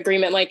silence of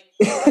agreement.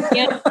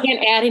 Can't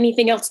add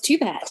anything else to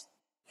that.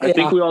 I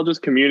think we all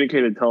just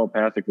communicated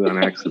telepathically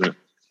on accident.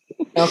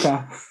 Okay.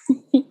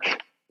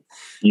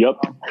 Yep.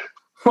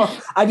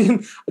 Well,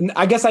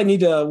 I guess I need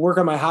to work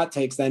on my hot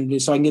takes then,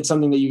 so I can get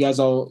something that you guys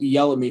all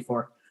yell at me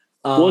for.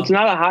 Well, it's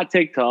not a hot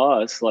take to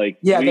us.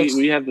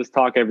 We have this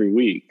talk every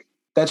week.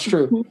 That's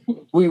true.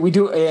 We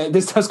do.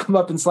 This does come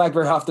up in Slack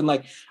very often.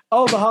 The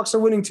Hawks are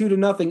winning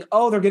 2-0.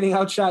 Oh, they're getting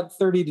outshot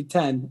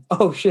 30-10.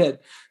 Oh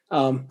shit.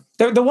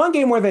 The one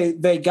game where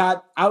they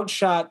got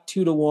outshot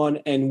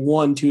 2-1 and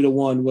won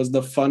 2-1 was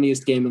the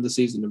funniest game of the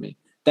season to me.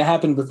 That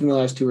happened within the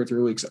last 2 or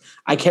 3 weeks.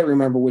 I can't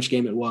remember which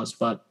game it was,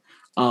 but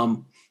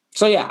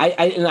so yeah,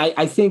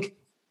 I think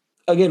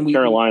again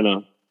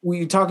Carolina.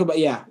 We talk about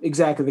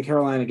exactly the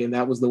Carolina game.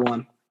 That was the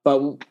one.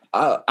 But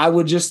I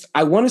want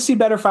to see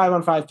better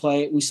 5-on-5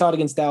 play. We saw it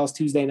against Dallas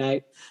Tuesday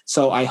night,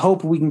 so I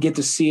hope we can get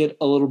to see it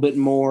a little bit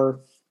more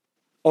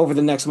over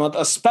the next month,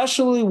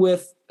 especially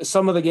with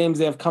some of the games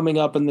they have coming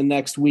up in the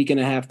next week and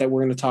a half that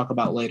we're going to talk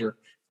about later.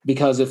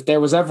 Because if there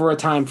was ever a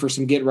time for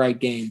some get right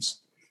games,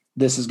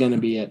 this is going to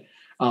be it.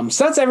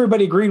 Since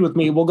everybody agreed with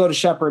me, we'll go to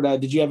Shepard.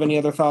 Did you have any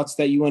other thoughts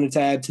that you wanted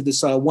to add to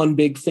this one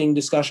big thing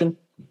discussion?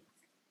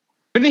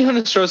 Vinny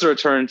Hinostroza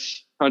returned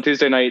on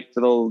Tuesday night to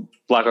the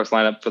Blackhawks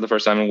lineup for the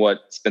first time in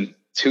it's been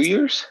 2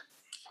 years?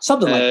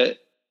 Something like that.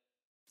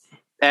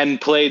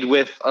 And played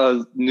with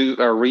a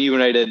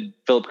reunited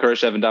Philip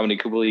Kurashev and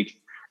Dominik Kubalik.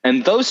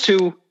 And those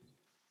two,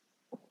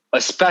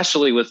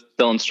 especially with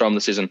Dylan Strome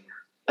this season,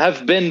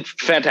 have been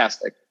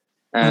fantastic.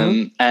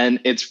 And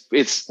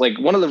it's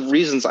one of the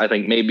reasons I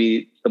think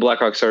maybe the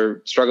Blackhawks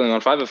are struggling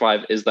on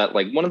 5-on-5 is that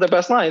one of their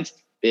best lines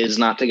is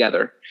not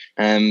together.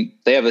 And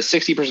they have a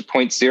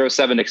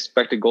 60.07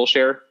 expected goal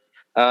share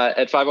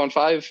at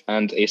 5-on-5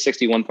 and a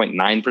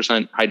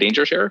 61.9% high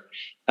danger share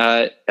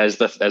as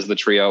the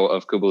trio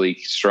of Kubalik,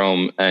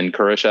 Strome, and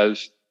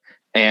Kurashev.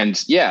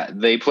 And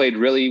they played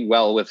really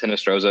well with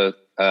Hinostroza,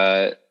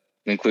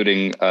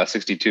 including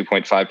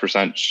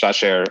 62.5% shot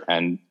share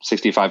and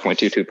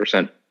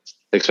 65.22%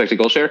 expected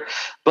goal share.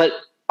 But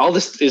all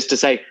this is to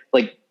say,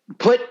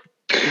 put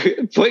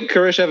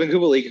Kurashev and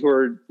Kubalik, who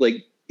are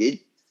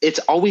it's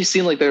always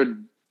seemed like they're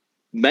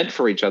meant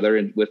for each other,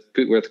 and with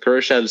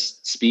Kurashev's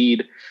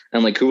speed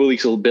and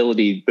Kubalik's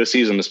ability this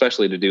season,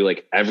 especially to do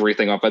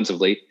everything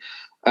offensively,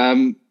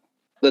 that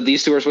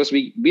these two are supposed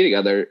to be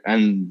together,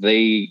 and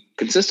they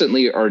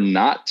consistently are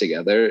not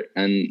together.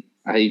 And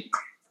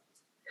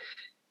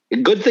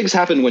Good things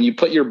happen when you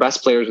put your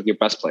best players with your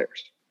best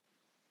players.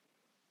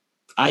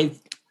 I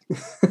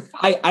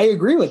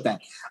agree with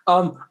that.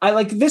 I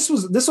like this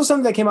was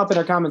something that came up in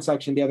our comment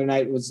section the other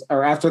night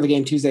or after the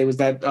game Tuesday was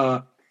that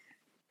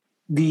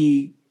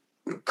the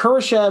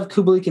Kurashev,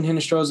 Kubalik, and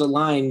Hinostroza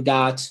line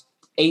got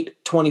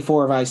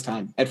 8:24 of ice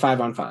time at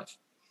 5-on-5.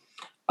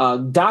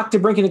 Doc,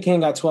 DeBrincat, and Kane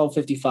got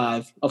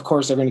 12:55. Of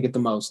course, they're going to get the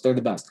most. They're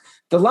the best.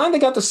 The line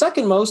that got the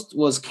second most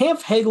was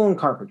Kampf, Hagel, and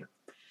Carpenter.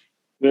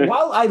 Yeah.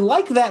 While I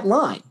like that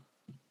line,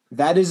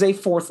 that is a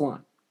fourth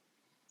line.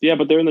 Yeah,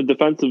 but they're in the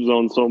defensive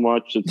zone so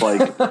much. It's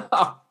like,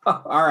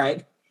 all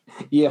right.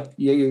 Yeah,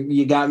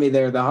 you got me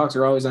there. The Hawks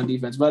are always on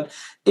defense, but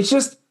it's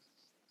just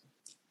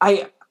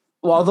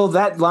although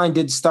that line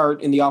did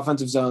start in the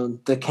offensive zone,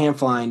 the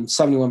Kampf line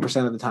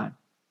 71% of the time.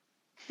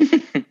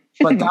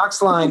 But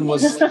Doc's line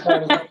was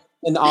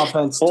in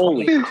offense.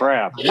 holy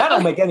crap. That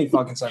don't make any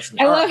fucking sense to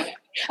me.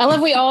 I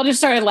love we all just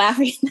started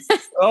laughing.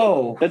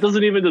 Oh, That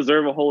doesn't even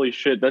deserve a holy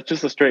shit. That's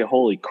just a straight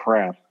holy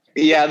crap.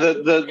 Yeah,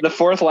 the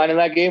fourth line in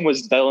that game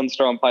was Dylan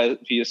Strom,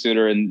 Pia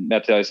Suter, and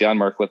Matthias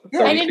Janmark with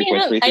I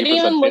didn't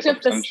even look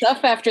up the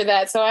stuff after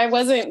that, so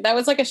that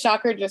was like a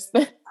shocker. Just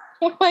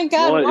oh my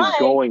god, What why? is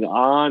going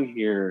on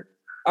here?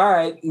 all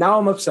right. Now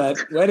I'm upset.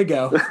 Way to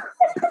go.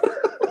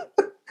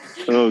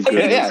 Oh,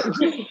 good. Yeah,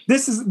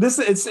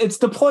 It's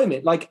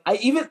deployment. I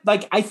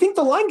think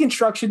the line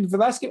construction for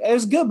last game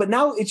is good, but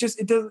now it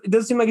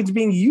doesn't seem like it's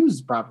being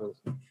used properly.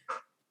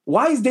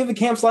 Why is David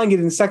Kampf's line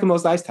getting the second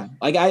most ice time?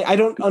 I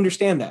don't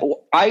understand that.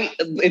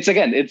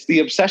 It's the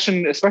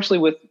obsession, especially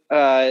with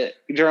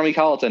Jeremy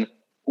Colleton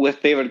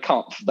with David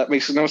Kampf. That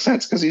makes no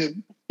sense because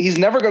he's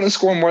never going to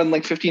score more than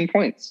like 15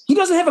 points. He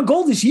doesn't have a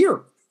goal this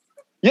year.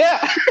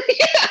 Yeah,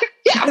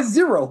 He has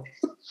 0.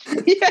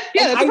 yeah.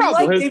 That's a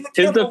problem. Well, his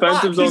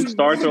defensive zone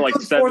starts are like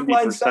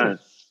 70%.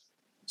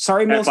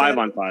 Sorry, At Mills.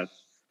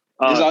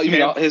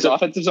 5-on-5. His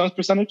offensive zones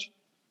percentage?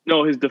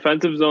 No, his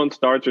defensive zone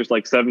starts are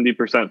like 70%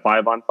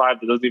 5-on-5.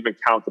 That doesn't even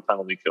count the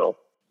penalty kill.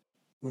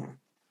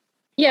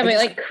 Yeah, but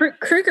like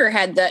Kruger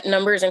had that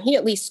numbers, and he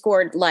at least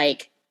scored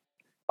like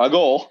A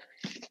goal.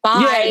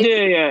 5.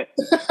 Yeah.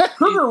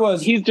 Kruger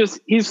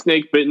he's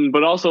snake bitten,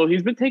 but also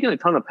he's been taking a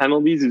ton of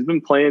penalties. He's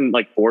been playing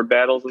like board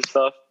battles and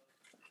stuff.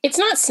 It's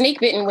not snake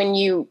bitten when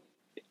you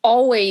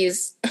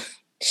always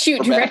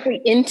shoot directly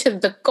into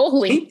the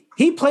goalie.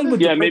 He played with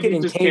maybe DeBrincat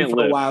and Kane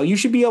for a while. You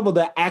should be able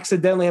to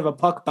accidentally have a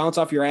puck bounce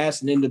off your ass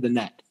and into the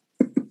net.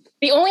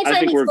 The only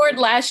time he scored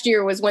last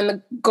year was when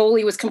the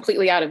goalie was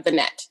completely out of the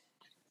net.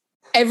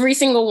 Every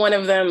single one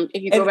of them,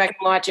 if you go back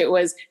and watch it,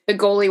 was the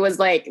goalie was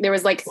like, there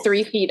was like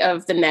 3 feet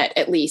of the net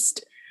at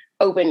least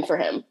open for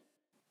him.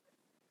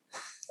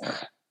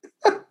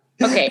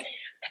 Okay.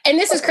 And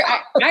this is,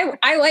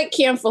 I like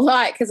Kampf a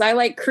lot because I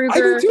like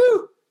Kruger. I do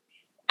too.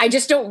 I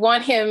just don't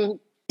want him.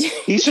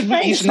 He should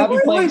not be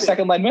playing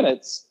second line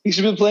minutes. He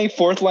should be playing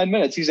fourth line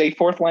minutes. He's a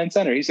fourth line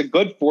center. He's a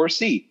good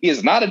 4C. He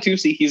is not a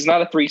 2C. He's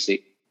not a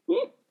 3C.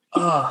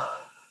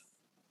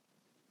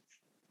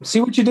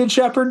 See what you did,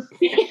 Shepard?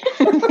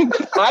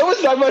 I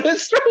was talking about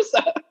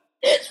Estrosa.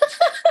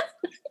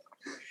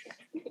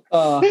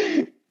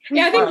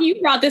 Yeah, I think you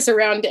brought this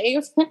around,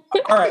 Dave. All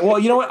right. Well,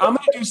 you know what? I'm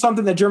going to do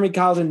something that Jeremy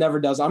Colleton never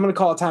does. I'm going to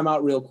call a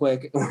timeout real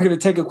quick. We're going to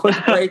take a quick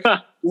break.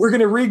 We're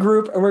going to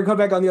regroup, and we're going to come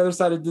back on the other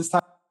side of this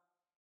time.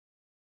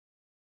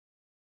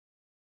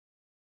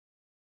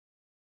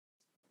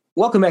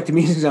 Welcome back to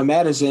Musings on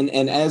Madison.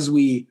 And as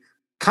we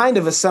kind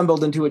of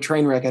assembled into a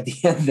train wreck at the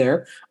end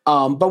there,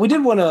 but we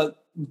did want to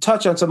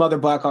touch on some other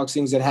Blackhawks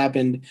things that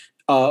happened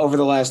over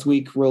the last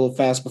week real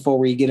fast before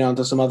we get on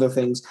to some other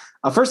things.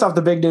 First off,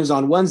 the big news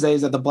on Wednesday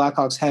is that the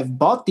Blackhawks have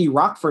bought the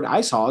Rockford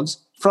Ice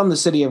Hogs from the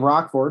city of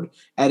Rockford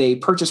at a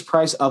purchase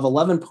price of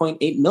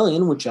 $11.8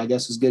 million, which I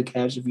guess is good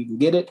cash if you can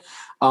get it.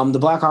 The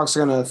Blackhawks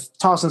are going to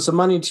toss in some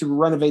money to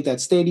renovate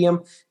that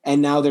stadium,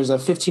 and now there's a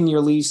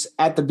 15-year lease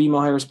at the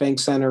BMO Harris Bank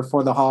Center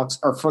for the Hogs,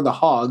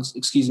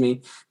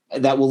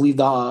 that will leave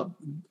the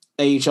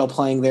AHL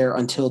playing there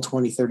until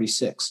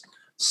 2036.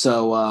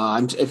 So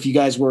if you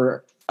guys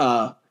were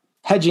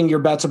hedging your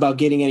bets about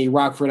getting any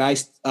Rockford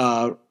Ice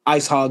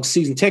Hogs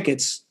season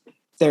tickets,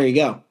 there you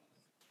go.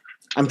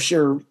 I'm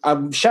sure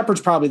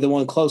Shepard's probably the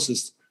one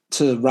closest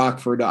to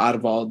Rockford out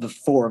of all the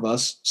four of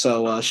us.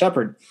 So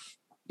Shepard,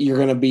 you're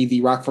going to be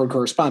the Rockford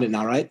correspondent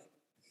now, right?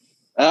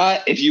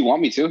 If you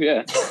want me to,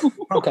 yeah.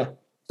 Okay,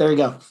 there you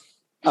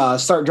go.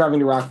 Start driving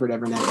to Rockford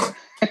every night.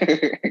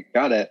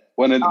 Got it.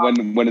 When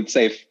it's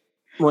safe.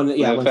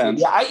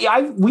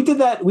 We did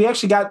that. We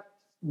actually got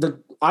the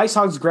Ice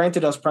Hogs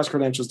granted us press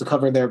credentials to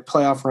cover their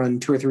playoff run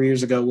 2 or 3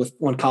 years ago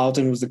when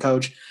Colleton was the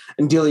coach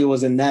and Delia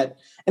was in net.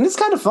 And it's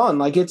kind of fun.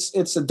 Like it's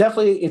a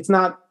different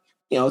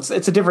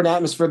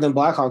atmosphere than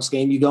Blackhawks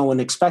game. You go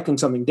in expecting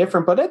something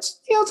different, but it's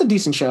a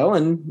decent show.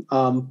 And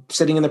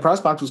sitting in the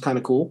press box was kind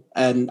of cool.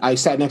 And I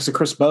sat next to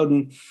Chris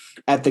Bowden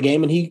at the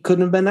game, and he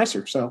couldn't have been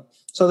nicer. So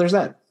there's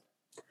that.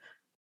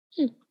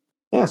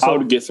 Yeah, I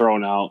would get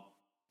thrown out.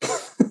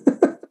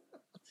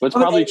 It's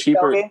probably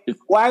cheaper.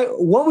 Why?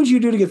 What would you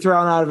do to get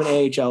thrown out of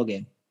an AHL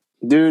game?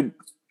 Dude,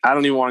 I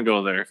don't even want to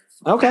go there.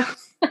 Okay.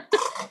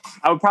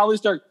 I would probably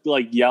start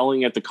like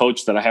yelling at the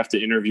coach that I have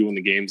to interview when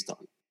the game's done.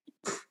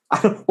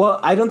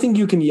 I don't think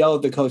you can yell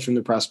at the coach from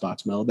the press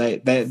box, Mel.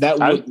 They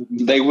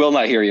will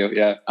not hear you.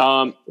 Yeah.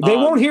 They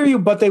won't hear you,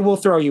 but they will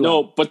throw you.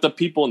 No, out. But the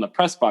people in the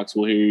press box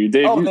will hear you.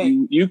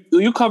 Dave,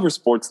 you cover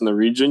sports in the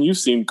region. You've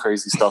seen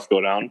crazy stuff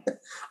go down.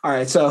 All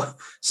right, so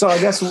I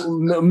guess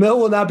Mill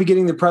will not be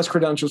getting the press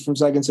credentials from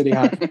Second City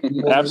High.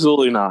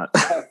 Absolutely not.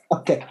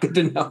 Okay, good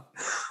to know.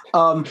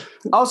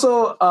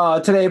 Also,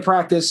 today at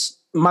practice,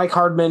 Mike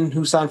Hardman,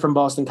 who signed from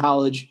Boston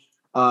College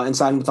and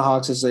signed with the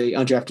Hawks as a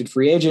undrafted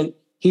free agent,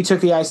 he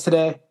took the ice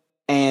today,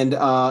 and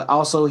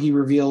also he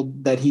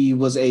revealed that he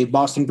was a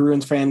Boston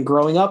Bruins fan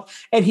growing up,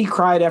 and he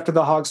cried after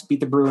the Hawks beat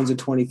the Bruins in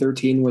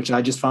 2013, which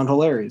I just found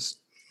hilarious.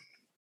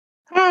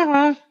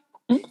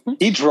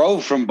 He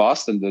drove from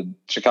Boston to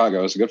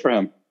Chicago. So good for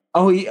him.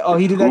 Oh, he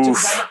did that too.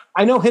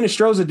 I know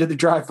Hinostroza did the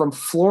drive from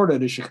Florida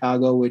to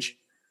Chicago, which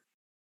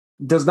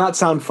does not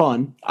sound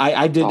fun.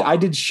 I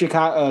did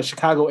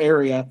Chicago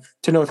area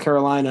to North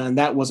Carolina, and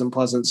that wasn't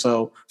pleasant.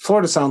 So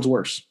Florida sounds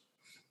worse.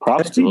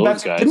 Props to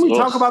those guys. Didn't we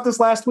talk about this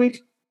last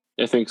week?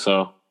 I think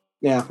so.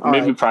 Yeah.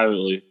 Maybe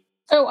privately.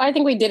 Oh, I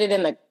think we did it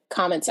in the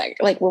comment section,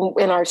 like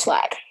in our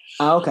Slack.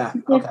 Okay.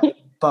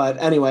 But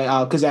anyway,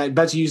 because I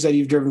bet you said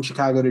you've driven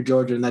Chicago to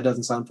Georgia, and that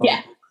doesn't sound fun.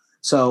 Yeah.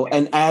 So,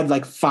 and add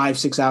like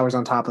 5-6 hours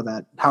on top of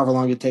that, however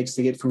long it takes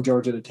to get from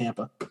Georgia to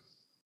Tampa.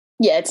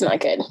 Yeah, it's not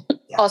good.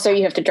 Yeah. Also,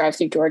 you have to drive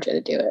through Georgia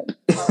to do it.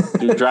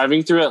 Dude,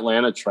 driving through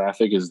Atlanta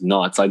traffic is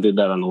nuts. I did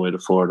that on the way to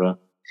Florida.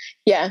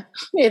 Yeah,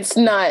 it's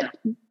not.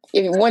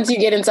 Once you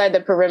get inside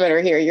the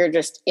perimeter here, you're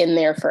just in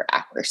there for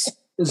hours.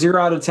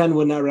 0 out of 10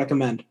 would not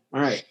recommend.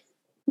 All right.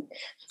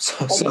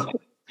 So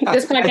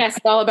this podcast is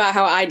all about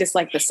how I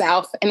dislike the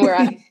South and where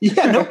I.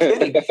 Yeah, no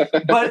kidding.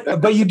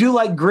 But you do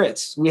like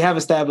grits. We have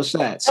established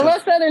that. So. I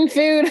love Southern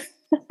food.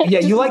 Yeah,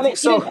 you like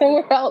so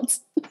somewhere else.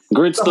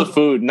 Grit's the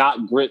food,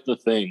 not grit the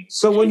thing.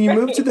 So when you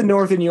move to the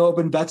north and you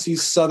open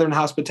Betsy's Southern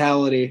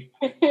Hospitality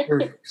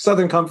or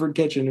Southern Comfort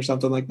Kitchen or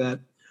something like that,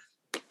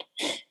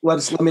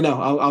 let me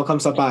know. I'll come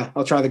stop by.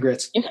 I'll try the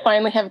grits. You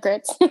finally have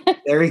grits.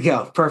 There you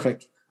go.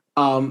 Perfect.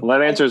 Well,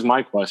 that answers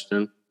my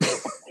question.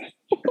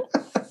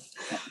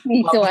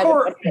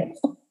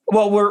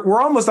 Well,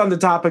 we're almost on the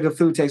topic of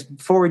food takes.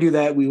 Before we do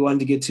that, we wanted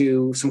to get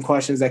to some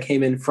questions that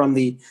came in from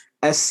the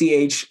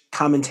SCH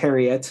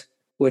commentariat,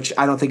 which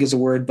I don't think is a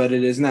word, but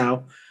it is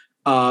now.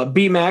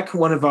 BMAC,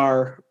 one of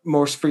our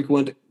most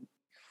frequent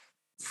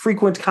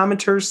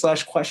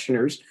commenters /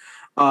 questioners,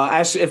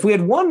 asked if we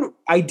had one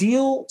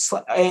ideal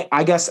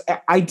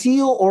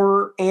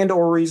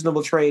or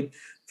reasonable trade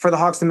for the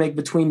Hawks to make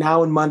between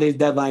now and Monday's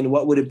deadline,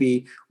 what would it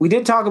be? We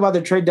did talk about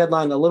the trade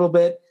deadline a little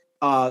bit.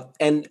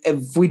 And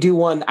if we do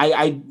one,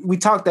 we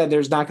talked that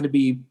there's not going to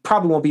be,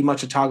 probably won't be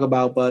much to talk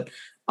about, but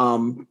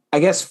I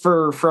guess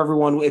for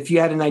everyone, if you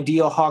had an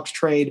ideal Hawks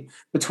trade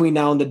between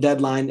now and the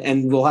deadline,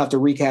 and we'll have to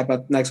recap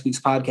at next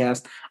week's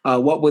podcast,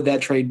 what would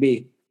that trade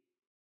be?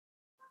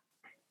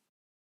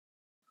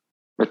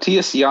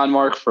 Matthias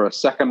Janmark for a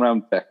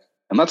second-round pick,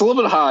 and that's a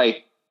little bit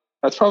high.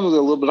 That's probably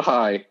a little bit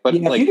high, but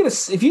yeah, if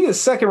you get a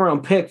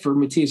second-round pick for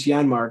Matthias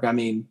Janmark, I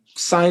mean,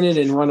 sign it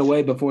and run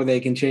away before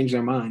they can change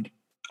their mind.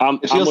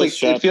 It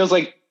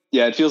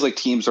feels like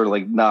teams are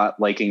like not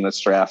liking this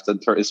draft,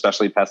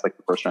 especially past like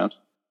the first round.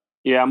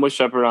 Yeah, I'm with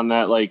Shepard on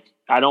that. Like,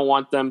 I don't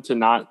want them to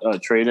not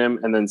trade him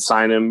and then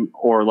sign him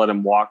or let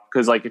him walk.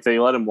 Because, like, if they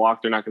let him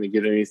walk, they're not going to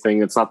get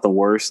anything. It's not the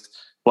worst.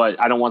 But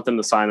I don't want them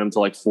to sign him to,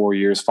 like, 4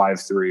 years,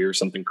 5-3 or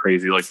something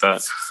crazy like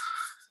that.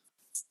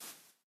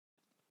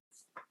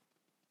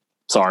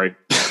 Sorry.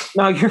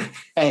 No, you're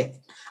 – hey.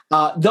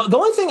 The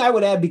only thing I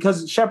would add,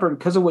 Shepard,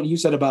 because of what you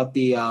said about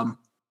the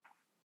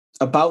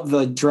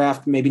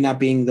draft maybe not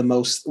being the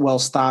most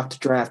well-stocked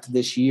draft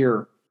this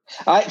year –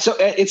 so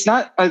it's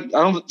not. I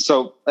don't.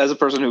 So as a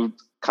person who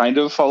kind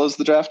of follows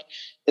the draft,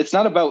 it's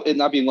not about it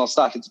not being well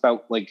stocked. It's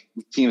about like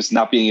teams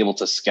not being able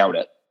to scout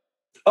it.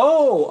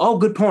 Oh,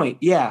 good point.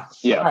 Yeah.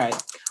 All right.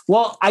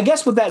 Well, I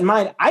guess with that in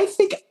mind, I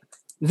think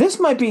this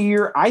might be a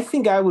year. I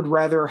think I would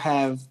rather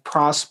have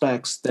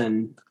prospects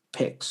than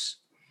picks.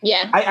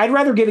 Yeah. I'd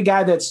rather get a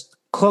guy that's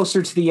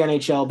closer to the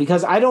NHL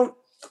because I don't.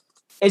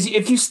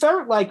 If you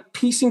start like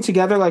piecing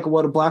together like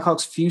what a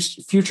Blackhawks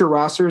future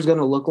roster is going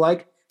to look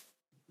like.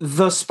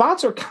 The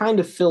spots are kind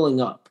of filling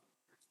up.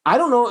 I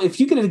don't know if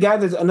you get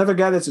another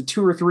guy that's a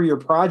 2 or 3 year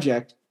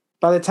project.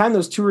 By the time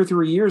those 2 or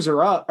 3 years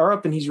are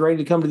up, and he's ready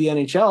to come to the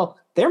NHL,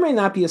 there may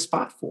not be a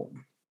spot for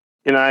him.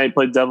 Can I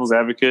play devil's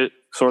advocate?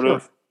 Sort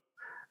of.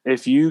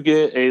 If you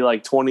get a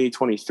like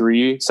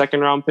 2023 second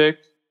round pick,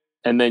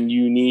 and then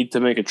you need to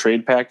make a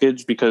trade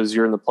package because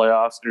you're in the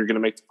playoffs, or you're going to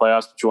make the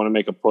playoffs, but you want to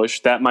make a push,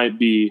 that might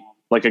be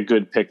like a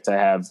good pick to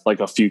have, like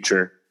a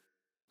future.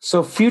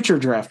 So future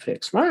draft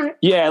picks. All right.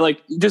 Yeah,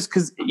 like just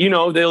because,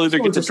 they'll either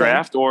get to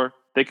draft or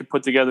they could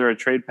put together a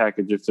trade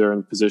package if they're in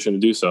a position to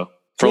do so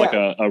for like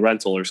a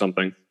rental or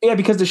something. Yeah,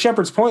 because to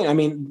Shepard's point, I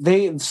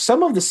mean,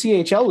 some of the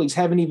CHL leagues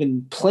haven't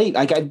even played.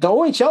 Like the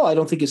OHL, I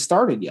don't think has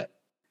started yet.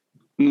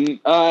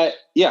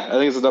 Yeah, I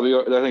think it's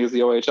the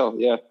OHL.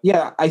 Yeah,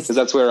 Yeah, because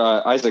that's where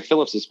Isaac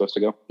Phillips is supposed to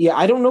go. Yeah,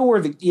 I don't know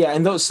where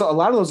and a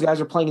lot of those guys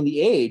are playing in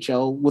the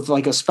AHL with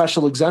like a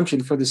special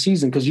exemption for the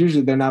season because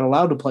usually they're not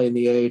allowed to play in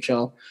the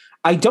AHL.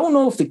 I don't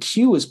know if the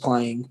Q is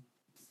playing.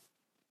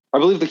 I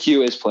believe the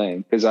Q is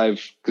playing because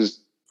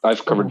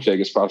I've covered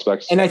Vegas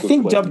prospects, and I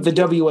think the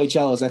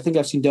WHL is. I think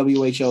I've seen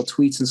WHL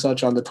tweets and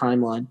such on the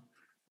timeline.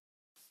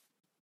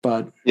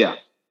 But yeah,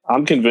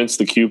 I'm convinced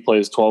the Q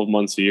plays 12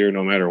 months a year,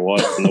 no matter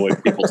what, and the way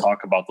people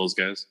talk about those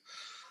guys.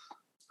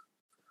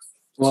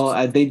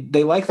 Well,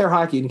 they like their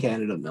hockey in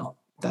Canada, Mill.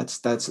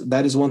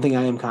 That is one thing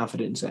I am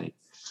confident in saying.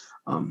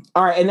 All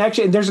right, and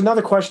actually, there's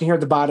another question here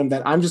at the bottom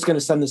that I'm just going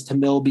to send this to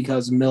Mill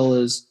because Mill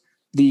is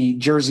the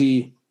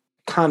jersey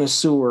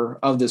connoisseur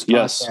of this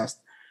podcast. Yes.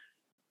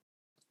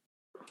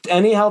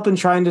 Any help in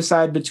trying to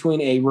decide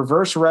between a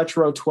reverse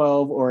retro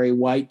 12 or a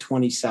white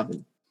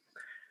 27?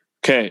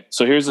 Okay,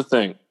 so here's the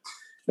thing.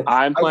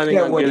 I'm planning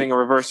on getting a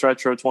reverse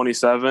retro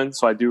 27,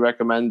 so I do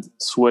recommend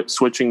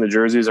switching the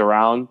jerseys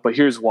around. But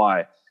here's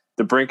why.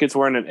 The Brinket's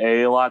wearing an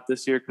A lot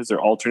this year because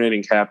they're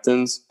alternating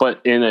captains.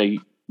 But the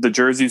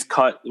jersey's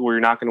cut where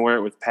you're not going to wear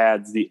it with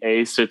pads, the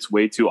A sits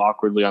way too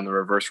awkwardly on the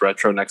reverse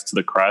retro next to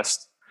the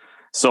crest.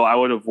 So I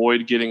would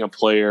avoid getting a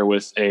player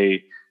with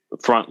a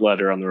front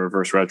letter on the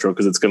reverse retro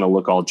because it's going to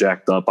look all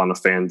jacked up on a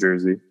fan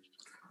jersey.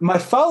 My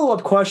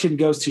follow-up question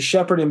goes to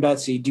Shepard and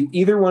Betsy. Do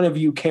either one of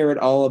you care at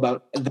all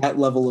about that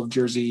level of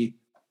jersey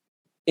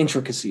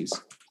intricacies?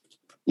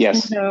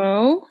 Yes.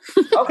 No.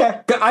 Okay.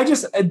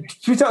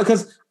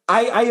 Because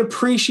I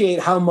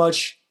appreciate how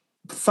much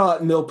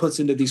thought Mill puts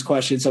into these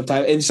questions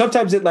sometimes. And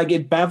sometimes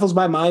it baffles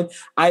my mind.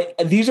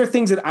 These are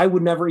things that I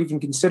would never even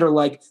consider,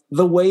 like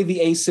the way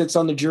the A sits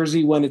on the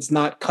jersey when it's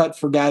not cut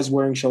for guys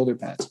wearing shoulder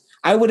pads.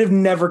 I would have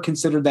never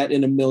considered that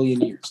in a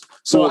million years.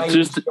 So I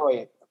enjoy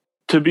it.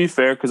 To be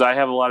fair, because I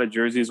have a lot of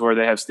jerseys where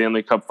they have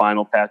Stanley Cup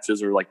final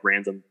patches or like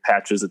random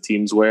patches that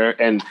teams wear.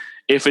 And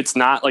if it's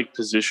not like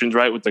positioned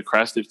right with the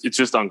crest, it's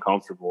just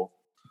uncomfortable.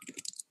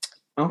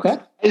 Okay.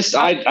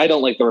 I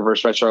don't like the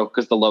reverse retro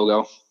because the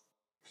logo.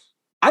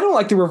 I don't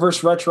like the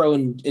reverse retro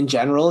in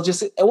general.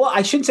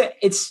 I shouldn't say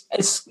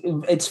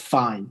it's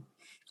fine.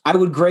 I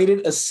would grade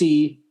it a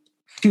C,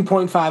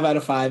 2.5 out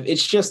of 5.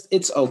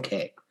 It's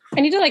okay. I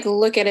need to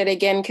look at it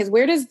again because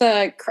where does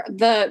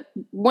the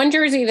one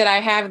jersey that I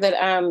have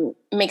that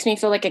makes me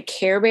feel like a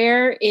Care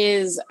Bear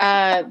is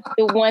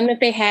the one that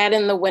they had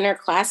in the Winter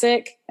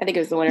Classic. I think it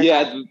was the Winter.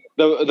 Yeah,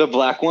 Classic. the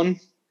black one.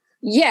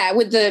 Yeah,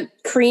 with the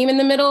cream in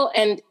the middle,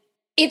 and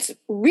it's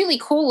really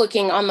cool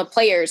looking on the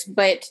players,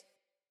 but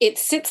it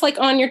sits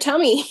on your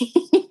tummy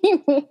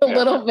a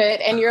little bit,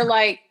 and you're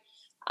like,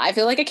 I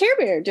feel like a Care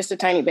Bear just a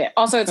tiny bit.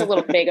 Also, it's a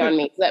little big on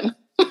me. That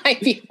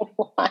might be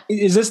why.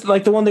 Is this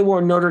like the one they wore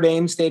in Notre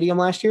Dame Stadium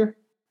last year?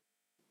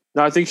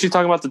 No, I think she's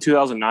talking about the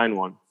 2009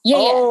 one. Yeah.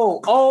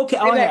 Oh, okay.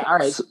 Oh, yeah. All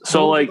right.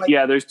 So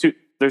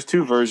there's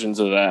two versions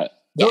of that.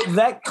 Yeah.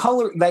 That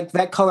color,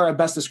 that color, I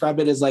best describe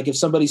it as if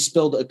somebody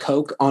spilled a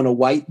Coke on a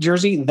white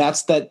jersey.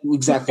 That's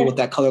exactly what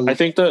that color looks like. I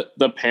think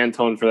the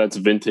Pantone for that's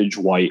vintage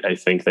white. I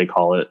think they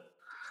call it.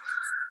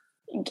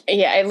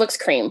 Yeah, it looks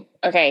cream.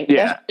 Okay.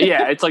 Yeah.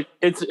 It's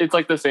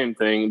like the same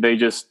thing.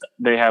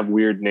 They have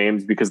weird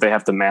names because they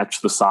have to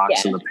match the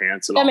socks and the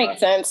pants. And that makes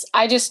sense.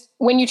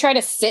 When you try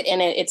to sit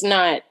in it, it's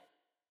not.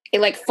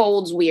 It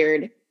folds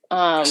weird.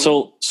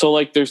 So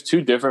there's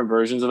two different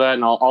versions of that,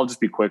 and I'll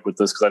just be quick with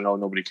this because I know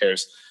nobody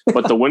cares.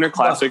 But the Winter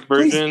Classic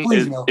version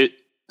please, is.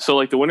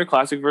 So the Winter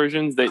Classic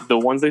versions, the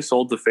ones they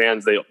sold to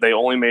fans, they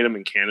only made them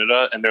in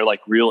Canada, and they're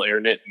real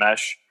air knit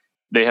mesh.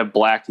 They have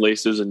black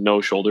laces and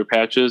no shoulder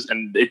patches,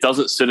 and it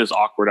doesn't sit as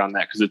awkward on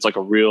that because it's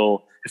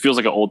it feels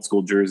like an old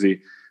school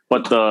jersey.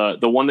 But the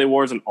one they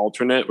wore is an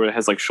alternate where it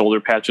has shoulder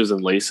patches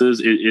and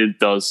laces. It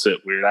does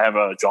sit weird. I have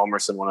a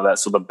Hjalmarsson one of that,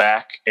 so the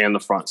back and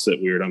the front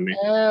sit weird on me.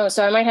 Oh,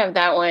 so I might have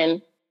that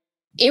one.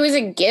 It was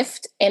a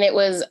gift, and it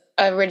was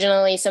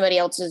originally somebody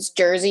else's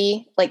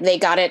jersey. They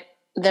got it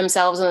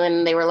themselves, and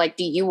then they were like,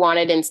 "Do you want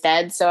it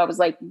instead?" So I was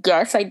like,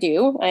 "Yes, I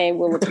do. I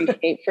will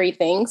appreciate free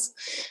things."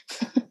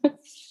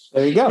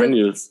 There you go.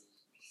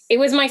 It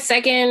was my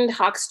second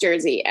Hawks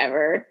jersey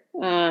ever.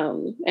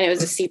 And it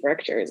was a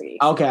Seabrook jersey.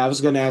 Okay, I was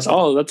going to ask.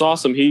 Oh, that's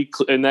awesome.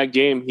 In that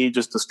game, he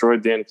just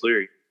destroyed Dan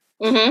Cleary.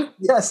 Mm-hmm.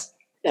 Yes.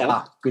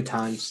 Yeah. Good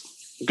times.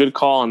 Good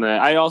call on that.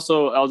 I'll just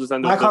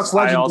end with this.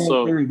 Dan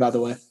Cleary, by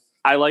the way.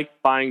 I like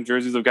buying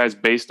jerseys of guys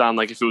based on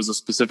if it was a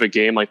specific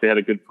game, they had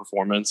a good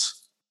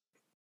performance.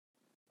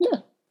 Yeah.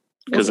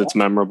 Because it's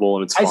memorable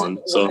and it's fun.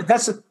 So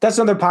that's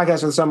another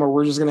podcast for the summer.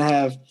 We're just going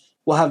to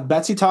we'll have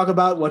Betsy talk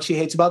about what she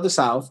hates about the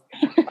South,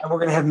 and we're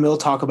going to have Mill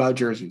talk about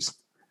jerseys.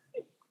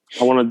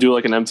 I want to do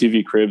an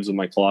MTV Cribs in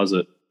my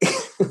closet.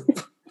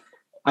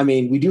 I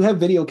mean, we do have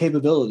video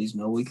capabilities,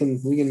 Mill. We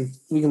can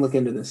look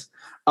into this.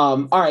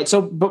 All right.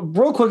 So, but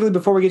real quickly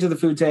before we get to the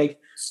food take,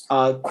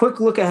 quick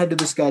look ahead to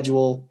the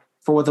schedule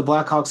for what the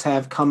Blackhawks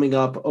have coming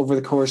up over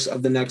the course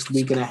of the next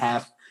week and a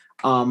half.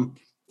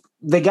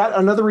 They got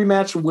another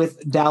rematch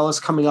with Dallas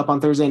coming up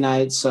on Thursday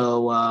night,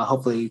 so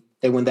hopefully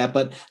they win that.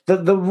 But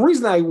the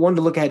reason I wanted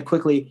to look ahead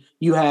quickly,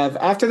 you have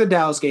after the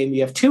Dallas game,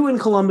 you have 2 in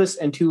Columbus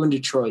and 2 in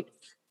Detroit.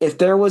 If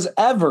there was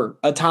ever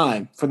a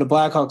time for the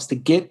Blackhawks to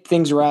get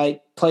things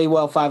right, play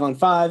well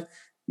 5-on-5,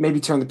 maybe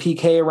turn the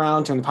PK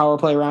around, turn the power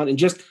play around, and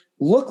just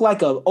look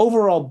like an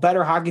overall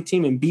better hockey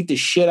team and beat the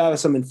shit out of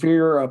some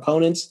inferior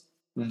opponents,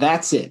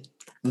 that's it.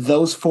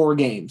 Those 4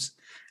 games.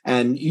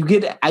 And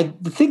I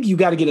think you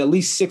got to get at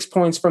least 6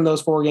 points from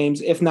those 4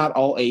 games, if not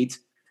all 8.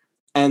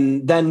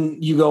 And then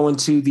you go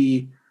into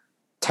the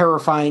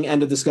terrifying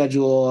end of the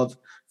schedule of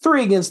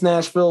 3 against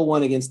Nashville,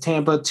 1 against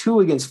Tampa, 2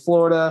 against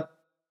Florida,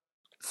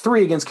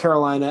 3 against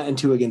Carolina, and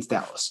 2 against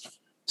Dallas.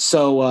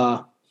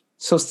 So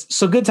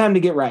good time to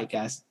get right,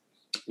 guys.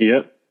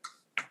 Yep.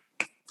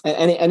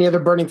 Any other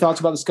burning thoughts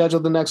about the schedule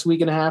the next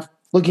week and a half?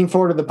 Looking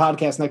forward to the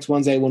podcast next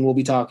Wednesday when we'll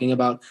be talking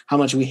about how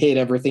much we hate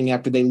everything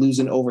after they lose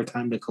in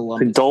overtime to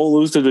Columbus. Don't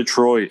lose to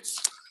Detroit.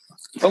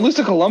 Don't lose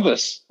to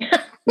Columbus.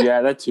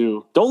 Yeah, that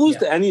too. Don't lose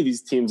to any of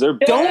these teams.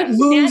 Don't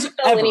lose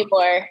ever.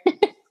 Anymore.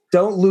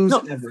 Don't lose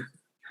ever.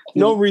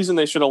 No reason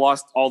they should have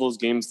lost all those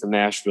games to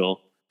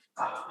Nashville.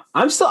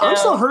 I'm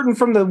still hurting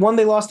from the one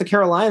they lost to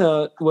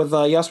Carolina with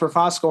Jesper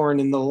Fast scoring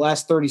in the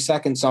last 30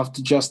 seconds off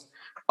to just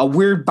a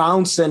weird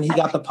bounce, and he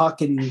got the puck.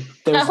 And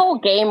that whole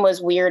game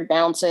was weird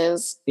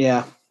bounces.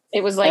 Yeah,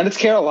 it was like, and it's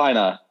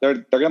Carolina.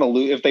 They're gonna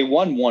lose if they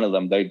won one of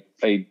them.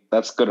 They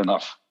that's good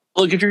enough.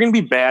 Look, if you're gonna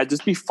be bad,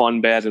 just be fun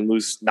bad and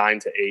lose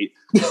 9-8.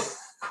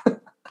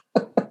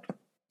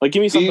 Like,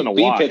 give me something to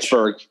watch. Be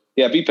Pittsburgh.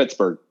 Yeah, be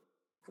Pittsburgh.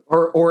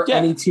 Or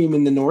any team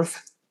in the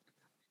North.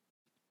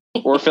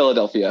 Or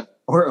Philadelphia.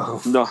 No,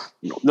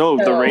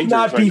 the Rangers.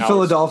 Not be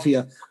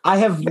Philadelphia.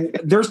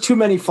 There's too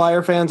many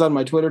Flyer fans on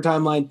my Twitter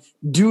timeline.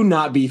 Do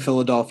not be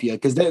Philadelphia,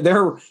 because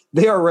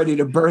they are ready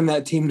to burn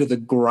that team to the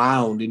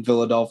ground in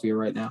Philadelphia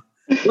right now.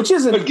 Which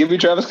isn't. Give me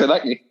Travis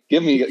Konecny.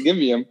 Give me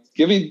him.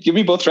 Give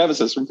me both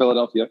Travises from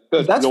Philadelphia.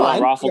 Good. That's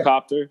fine.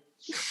 Rafflecopter.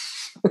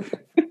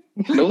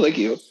 No, thank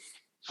you.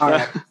 All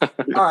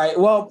right.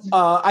 Well,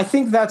 I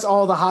think that's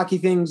all the hockey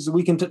things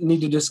we can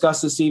need to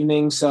discuss this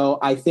evening. So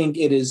I think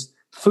it is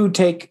food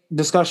take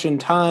discussion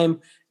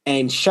time,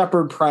 and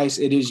Shepherd Price,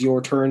 it is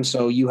your turn.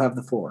 So you have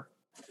the floor.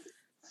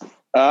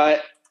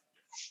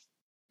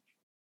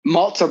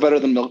 Malts are better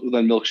than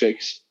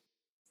milkshakes,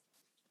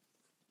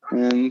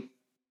 and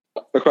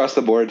across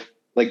the board,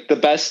 like the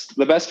best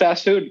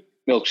fast food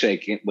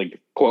milkshake, like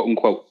quote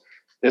unquote,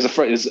 is a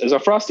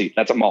Frosty.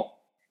 That's a malt.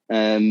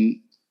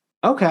 And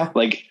okay,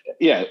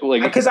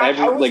 because I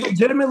was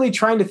legitimately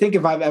trying to think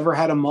if I've ever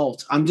had a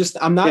malt. I'm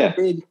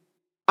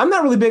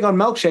not really big on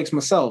milkshakes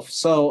myself.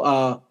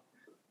 So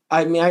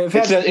I mean,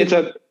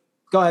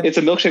 go ahead. It's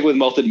a milkshake with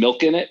melted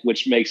milk in it,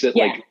 which makes it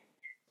like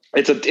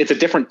it's a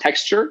different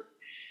texture,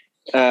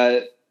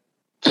 like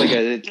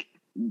a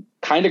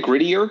kind of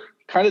grittier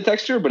kind of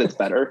texture, but it's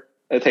better.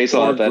 It tastes a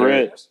lot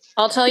better.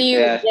 I'll tell you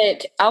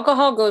that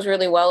alcohol goes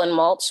really well in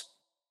malts.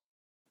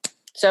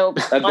 So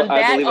on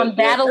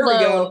that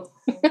alone.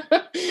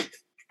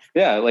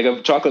 Yeah, like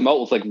a chocolate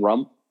malt with like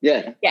rum.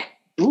 Yeah. Yeah.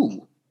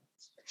 Ooh.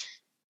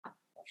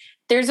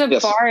 There's a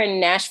bar in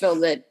Nashville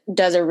that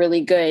does a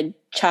really good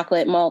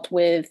chocolate malt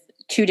with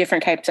 2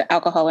 different types of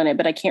alcohol in it,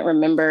 but I can't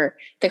remember.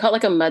 They call it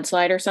like a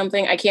mudslide or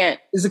something. I can't.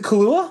 Is it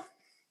Kahlua?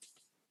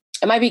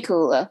 It might be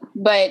Kahlua,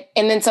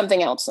 and then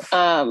something else.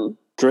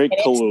 Drake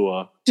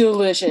Kahlua.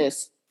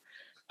 Delicious.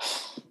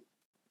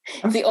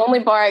 It's the only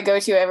bar I go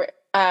to ever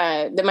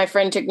that my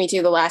friend took me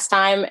to the last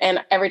time,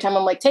 and every time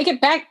I'm like, take it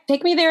back,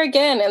 take me there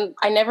again, and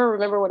I never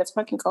remember what it's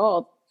fucking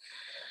called.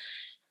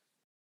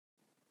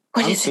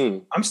 What is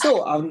it?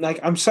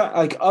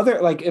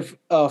 If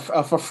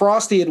a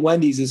Frosty at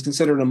Wendy's is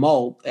considered a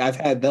malt, I've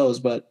had those,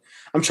 but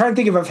I'm trying to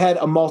think if I've had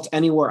a malt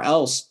anywhere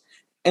else,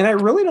 and I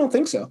really don't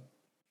think so.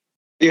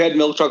 You had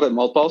milk chocolate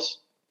malt balls?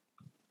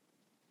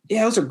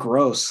 Yeah, those are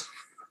gross.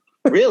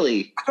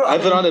 Really?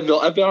 I've been on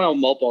a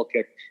malt ball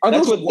kick. Are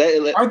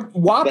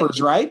Whoppers,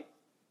 right?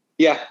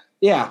 Yeah.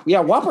 Yeah,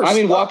 Whoppers. I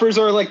mean, Whoppers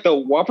are like the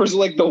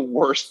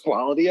worst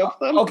quality of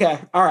them. Okay,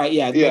 all right,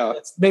 yeah.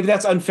 Maybe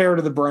that's unfair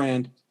to the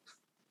brand.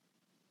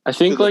 I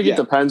think it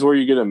depends where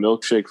you get a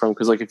milkshake from,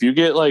 because like if you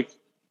get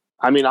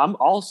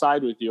I'll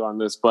side with you on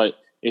this, but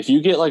if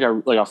you get like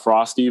a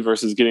Frosty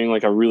versus getting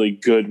like a really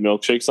good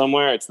milkshake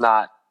somewhere, it's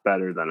not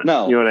better than it.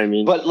 No, you know what I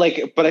mean? But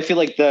I feel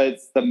like the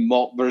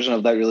malt version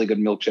of that really good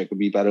milkshake would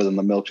be better than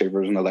the milkshake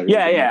version of that.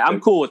 Yeah.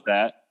 I'm cool with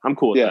that.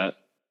 That.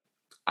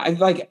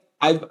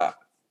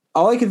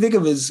 All I can think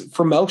of is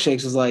for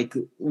milkshakes is like,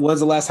 when's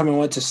the last time I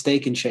went to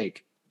Steak and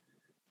Shake?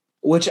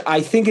 Which I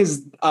think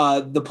is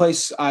the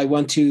place I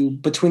went to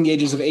between the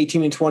ages of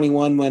 18 and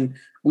 21 when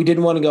we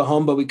didn't want to go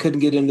home, but we couldn't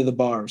get into the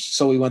bars.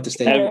 So we went to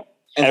Steak.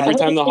 Every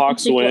time the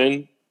Hawks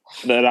win,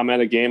 that I'm at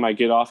a game, I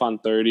get off on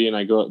 30 and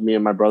I go, me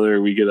and my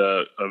brother, we get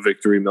a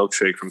victory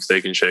milkshake from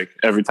Steak and Shake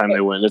every time they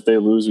win. If they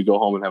lose, we go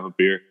home and have a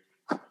beer.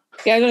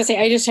 Yeah, I was going to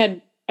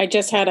say, I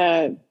just had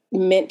a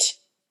mint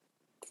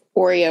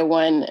Oreo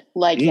one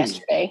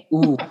yesterday.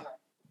 Ooh.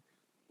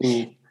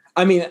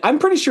 I mean, I'm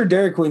pretty sure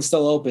Dairy Queen's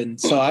still open,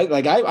 so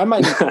I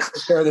might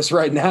share this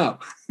right now.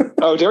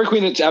 Oh, Dairy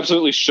Queen, it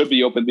absolutely should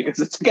be open because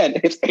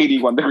it's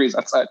 81 degrees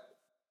outside.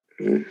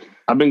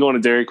 I've been going to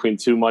Dairy Queen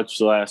too much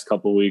the last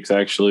couple of weeks,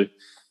 actually.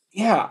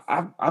 Yeah,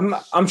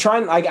 I'm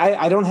trying.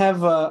 I don't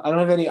have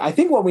any. I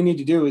think what we need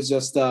to do is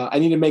just I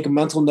need to make a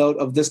mental note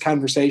of this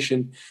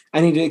conversation.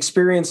 I need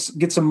to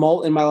get some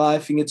malt in my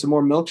life and get some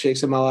more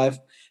milkshakes in my life,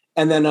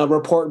 and then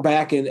report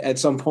back at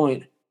some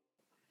point.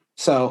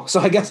 So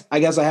I guess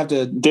I have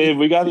to. Dave,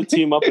 we got to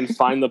team up and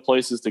find the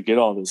places to get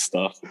all this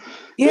stuff.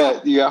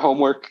 Yeah, you got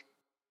homework.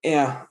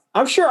 Yeah,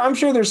 I'm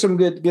sure there's some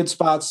good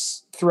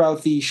spots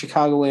throughout the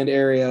Chicagoland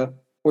area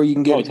where you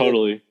can get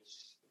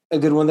a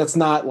good one that's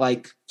not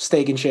like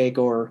Steak and Shake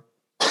or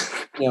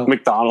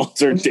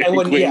McDonald's or Dairy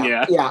Queen.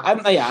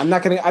 I'm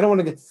not gonna. I don't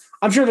want to.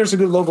 I'm sure there's a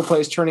good local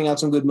place turning out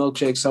some good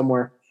milkshakes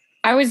somewhere.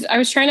 I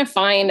was trying to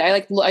find.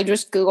 I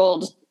just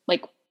Googled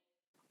like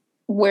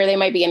where they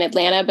might be in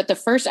Atlanta, but the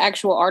first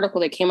actual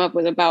article that came up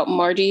was about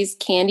Margie's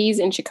Candies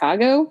in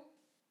Chicago.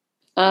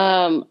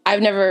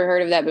 I've never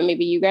heard of that, but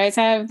maybe you guys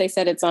have. They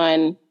said it's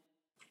on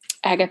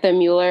Agatha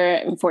Mueller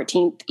and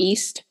 14th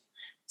East.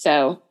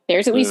 So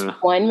there's at least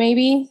one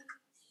maybe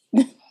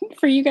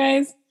for you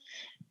guys.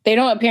 They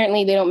don't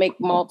make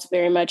malts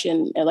very much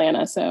in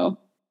Atlanta. So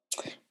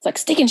it's like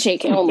Steak and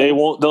Shake. Only. They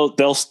won't,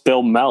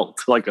 they'll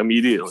melt like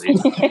immediately.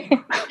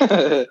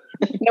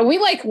 No, we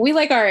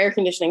like our air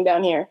conditioning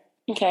down here.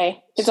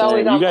 Okay. It's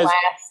always on blast.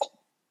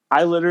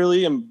 I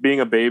literally am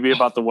being a baby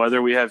about the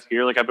weather we have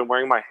here. Like I've been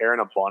wearing my hair in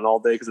a bun all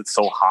day because it's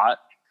so hot,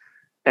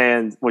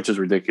 and which is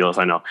ridiculous,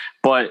 I know.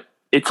 But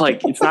it's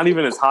like it's not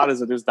even as hot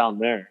as it is down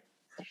there.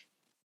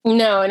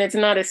 No, and it's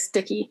not as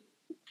sticky.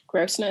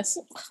 Grossness.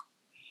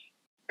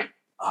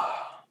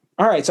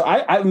 All right, so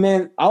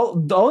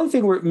the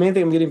only main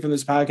thing I'm getting from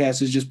this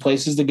podcast is just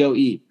places to go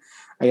eat.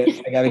 I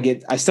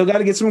still got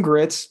to get some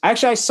grits.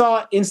 Actually, I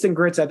saw instant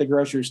grits at the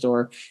grocery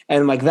store,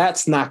 and like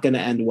that's not going to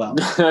end well.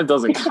 That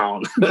doesn't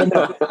count.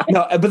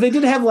 no, but they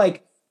did have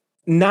like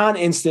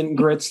non-instant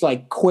grits,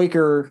 like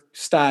Quaker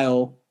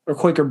style or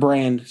Quaker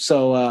brand.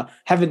 So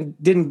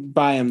didn't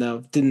buy them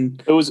though.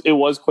 Didn't. It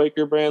was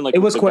Quaker brand. Like it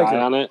was Quaker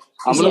on it.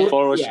 I'm gonna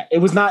Photoshop. Yeah, it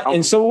was not,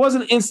 and so it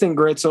wasn't instant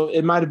grit. So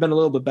it might have been a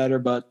little bit better,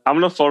 but I'm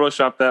gonna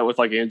Photoshop that with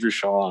like Andrew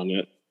Shaw on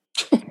it.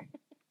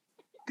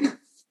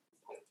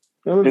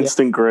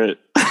 Instant grit.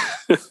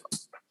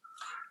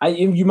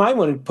 You might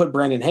want to put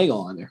Brandon Hagel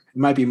on there. It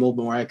might be a little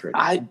bit more accurate.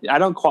 I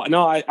don't quite.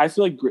 No, I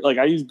feel like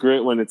I use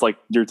grit when it's like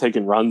you're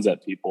taking runs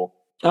at people.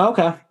 Oh,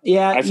 okay.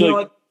 Yeah, I feel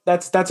like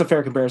that's a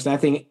fair comparison. I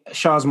think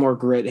Shaw's more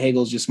grit.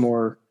 Hagel's just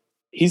more.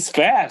 He's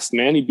fast,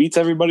 man. He beats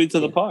everybody to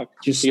the puck.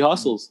 He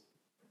hustles.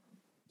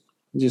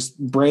 Just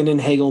Brandon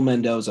Hagel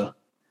Mendoza.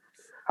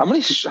 How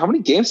many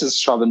games has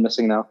Shaw been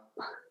missing now?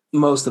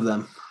 Most of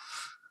them.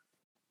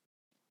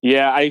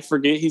 Yeah, I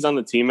forget he's on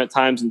the team at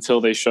times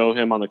until they show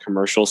him on the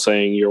commercial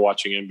saying you're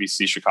watching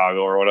NBC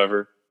Chicago or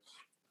whatever.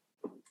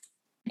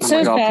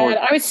 So sad.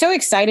 I was so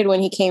excited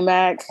when he came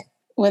back,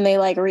 when they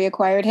like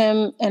reacquired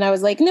him, and I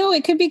was like, no,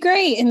 it could be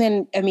great. And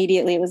then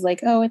immediately it was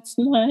like, oh, it's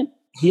not.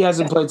 He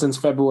hasn't played since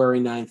February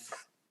 9th.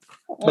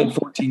 Played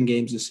 14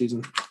 games this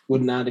season.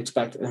 Would not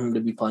expect him to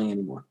be playing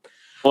anymore.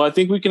 Well, I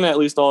think we can at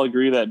least all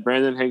agree that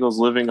Brandon Hagel's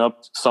living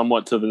up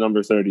somewhat to the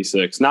number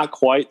 36. Not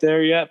quite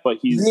there yet, but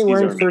he's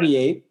wearing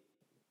 38.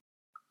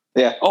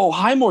 Yeah. Oh,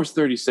 Highmore's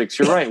 36.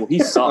 You're right. Well, he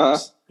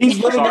sucks. He's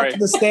living up to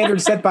the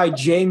standard set by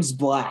James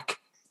Black.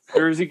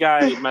 Jersey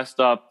guy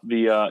messed up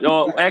the.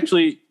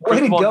 Actually,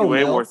 Cristobal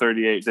Huet wore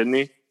 38, didn't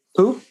he?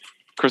 Who?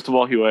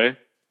 Cristobal Huet.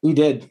 He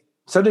did.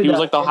 So did he was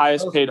like the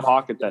highest paid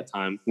Hawk at that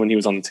time when he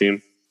was on the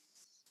team.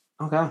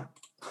 Okay.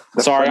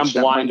 Sorry, I'm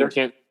blind. I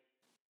can't.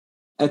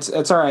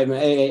 It's all right,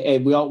 man. Hey,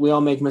 we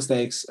all make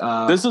mistakes.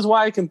 This is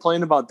why I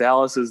complain about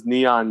Dallas's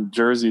neon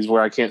jerseys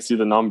where I can't see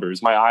the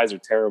numbers. My eyes are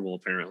terrible,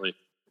 apparently.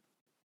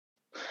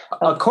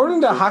 According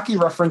to Hockey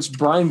Reference,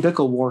 Brian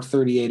Bickle wore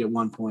 38 at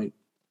one point.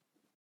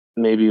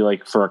 Maybe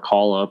like for a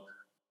call up.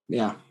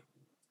 Yeah.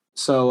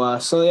 So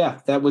yeah,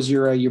 that was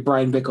your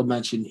Brian Bickle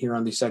mention here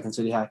on the Second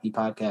City Hockey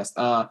Podcast.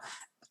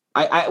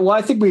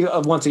 I think we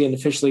have once again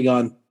officially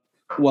gone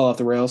well off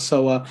the rails.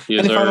 So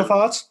any final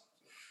thoughts?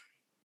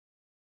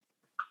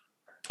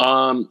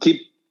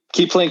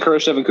 Keep playing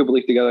Khrushchev and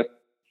Kubalik together.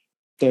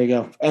 There you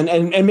go.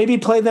 And maybe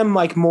play them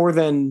like more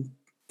than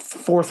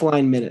fourth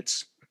line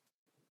minutes.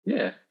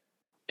 Yeah.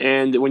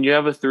 And when you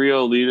have a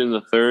 3-0 lead in the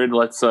third,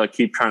 let's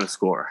keep trying to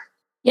score.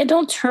 Yeah,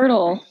 don't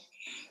turtle.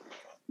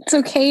 It's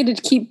okay to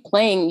keep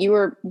playing. You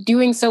were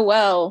doing so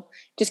well.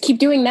 Just keep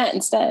doing that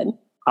instead.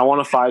 I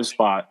want a 5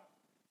 spot.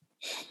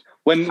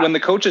 When the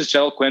coach is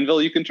Joel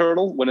Quenneville, you can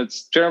turtle. When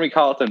it's Jeremy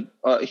Colleton,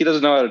 he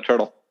doesn't know how to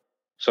turtle.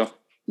 So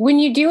when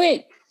you do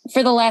it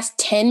for the last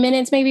 10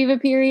 minutes maybe of a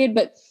period,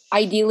 but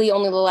ideally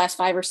only the last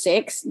 5 or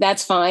 6,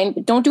 that's fine.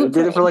 But don't do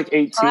it for like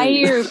 18.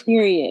 Entire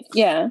period.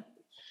 Yeah.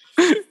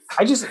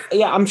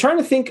 I'm trying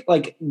to think,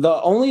 like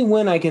the only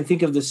win I can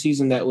think of this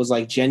season that was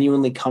like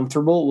genuinely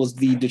comfortable was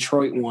the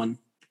Detroit one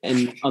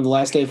and on the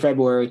last day of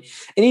February.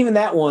 And even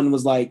that one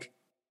was like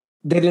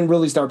they didn't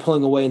really start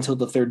pulling away until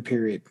the third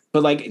period.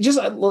 But like, we'd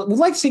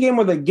like to see a game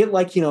where they get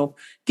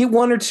get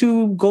 1 or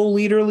 2 goal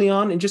lead early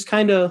on and just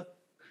kind of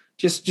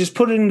just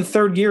put it into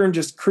third gear and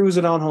just cruise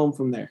it on home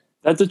from there.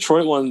 That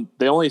Detroit one,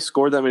 they only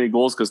scored that many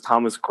goals because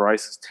Thomas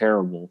Greiss is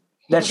terrible.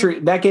 That's true.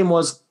 That game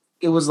was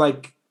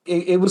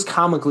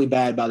comically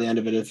bad by the end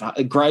of it.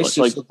 Greiss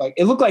just looked like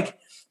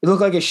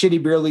a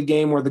shitty beer league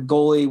game where the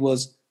goalie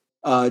was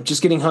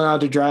just getting hung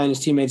out to dry and his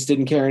teammates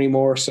didn't care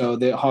anymore. So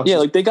the Hawks,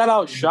 they got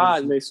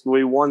outshot and they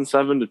won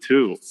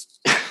 7-2.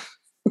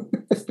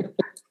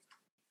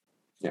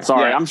 Yeah.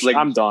 Sorry,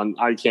 I'm done.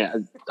 I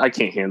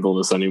can't handle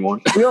this anymore.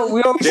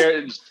 Jeremy,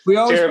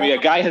 a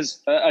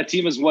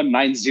team has won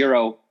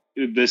 9-0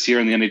 this year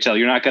in the NHL.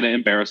 You're not going to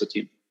embarrass a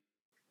team.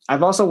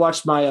 I've also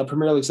watched my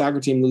Premier League soccer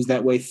team lose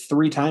that way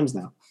 3 times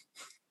now,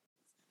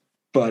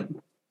 but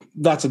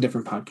that's a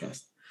different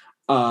podcast.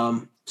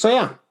 So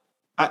yeah,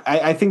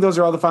 I think those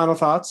are all the final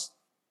thoughts.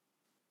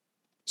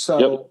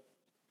 So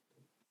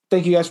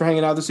Thank you guys for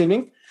hanging out this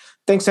evening.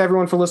 Thanks to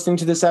everyone for listening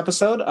to this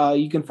episode.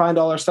 You can find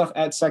all our stuff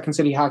at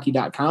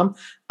secondcityhockey.com.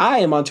 I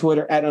am on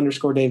Twitter at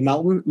 _Dave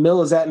Melton.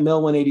 Mill is at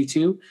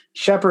Mill182.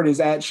 Shepard is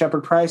at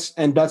Shepard Price.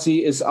 And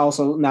Betsy is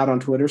also not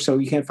on Twitter, so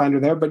you can't find her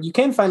there. But you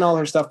can find all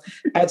her stuff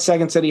at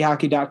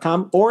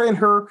secondcityhockey.com or in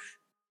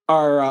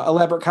our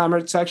elaborate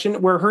comment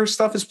section, where her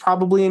stuff is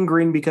probably in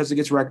green because it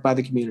gets wrecked by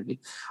the community.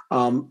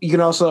 You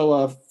can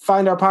also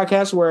find our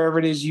podcast wherever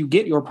it is you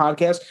get your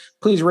podcast.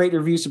 Please rate,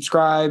 review,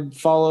 subscribe,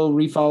 follow,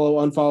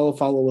 refollow, unfollow,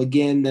 follow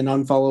again, then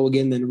unfollow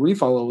again, then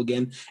refollow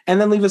again,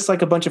 and then leave us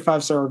like a bunch of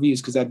 5-star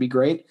reviews because that'd be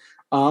great.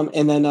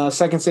 And then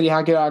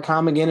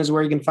secondcityhockey.com again is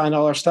where you can find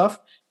all our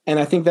stuff. And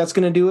I think that's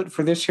going to do it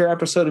for this here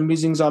episode of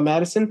Musings on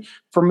Madison.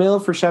 For Mill,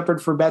 for Shepard,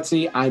 for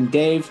Betsy, I'm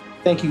Dave.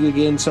 Thank you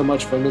again so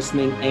much for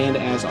listening. And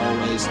as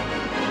always,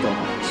 go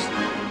home.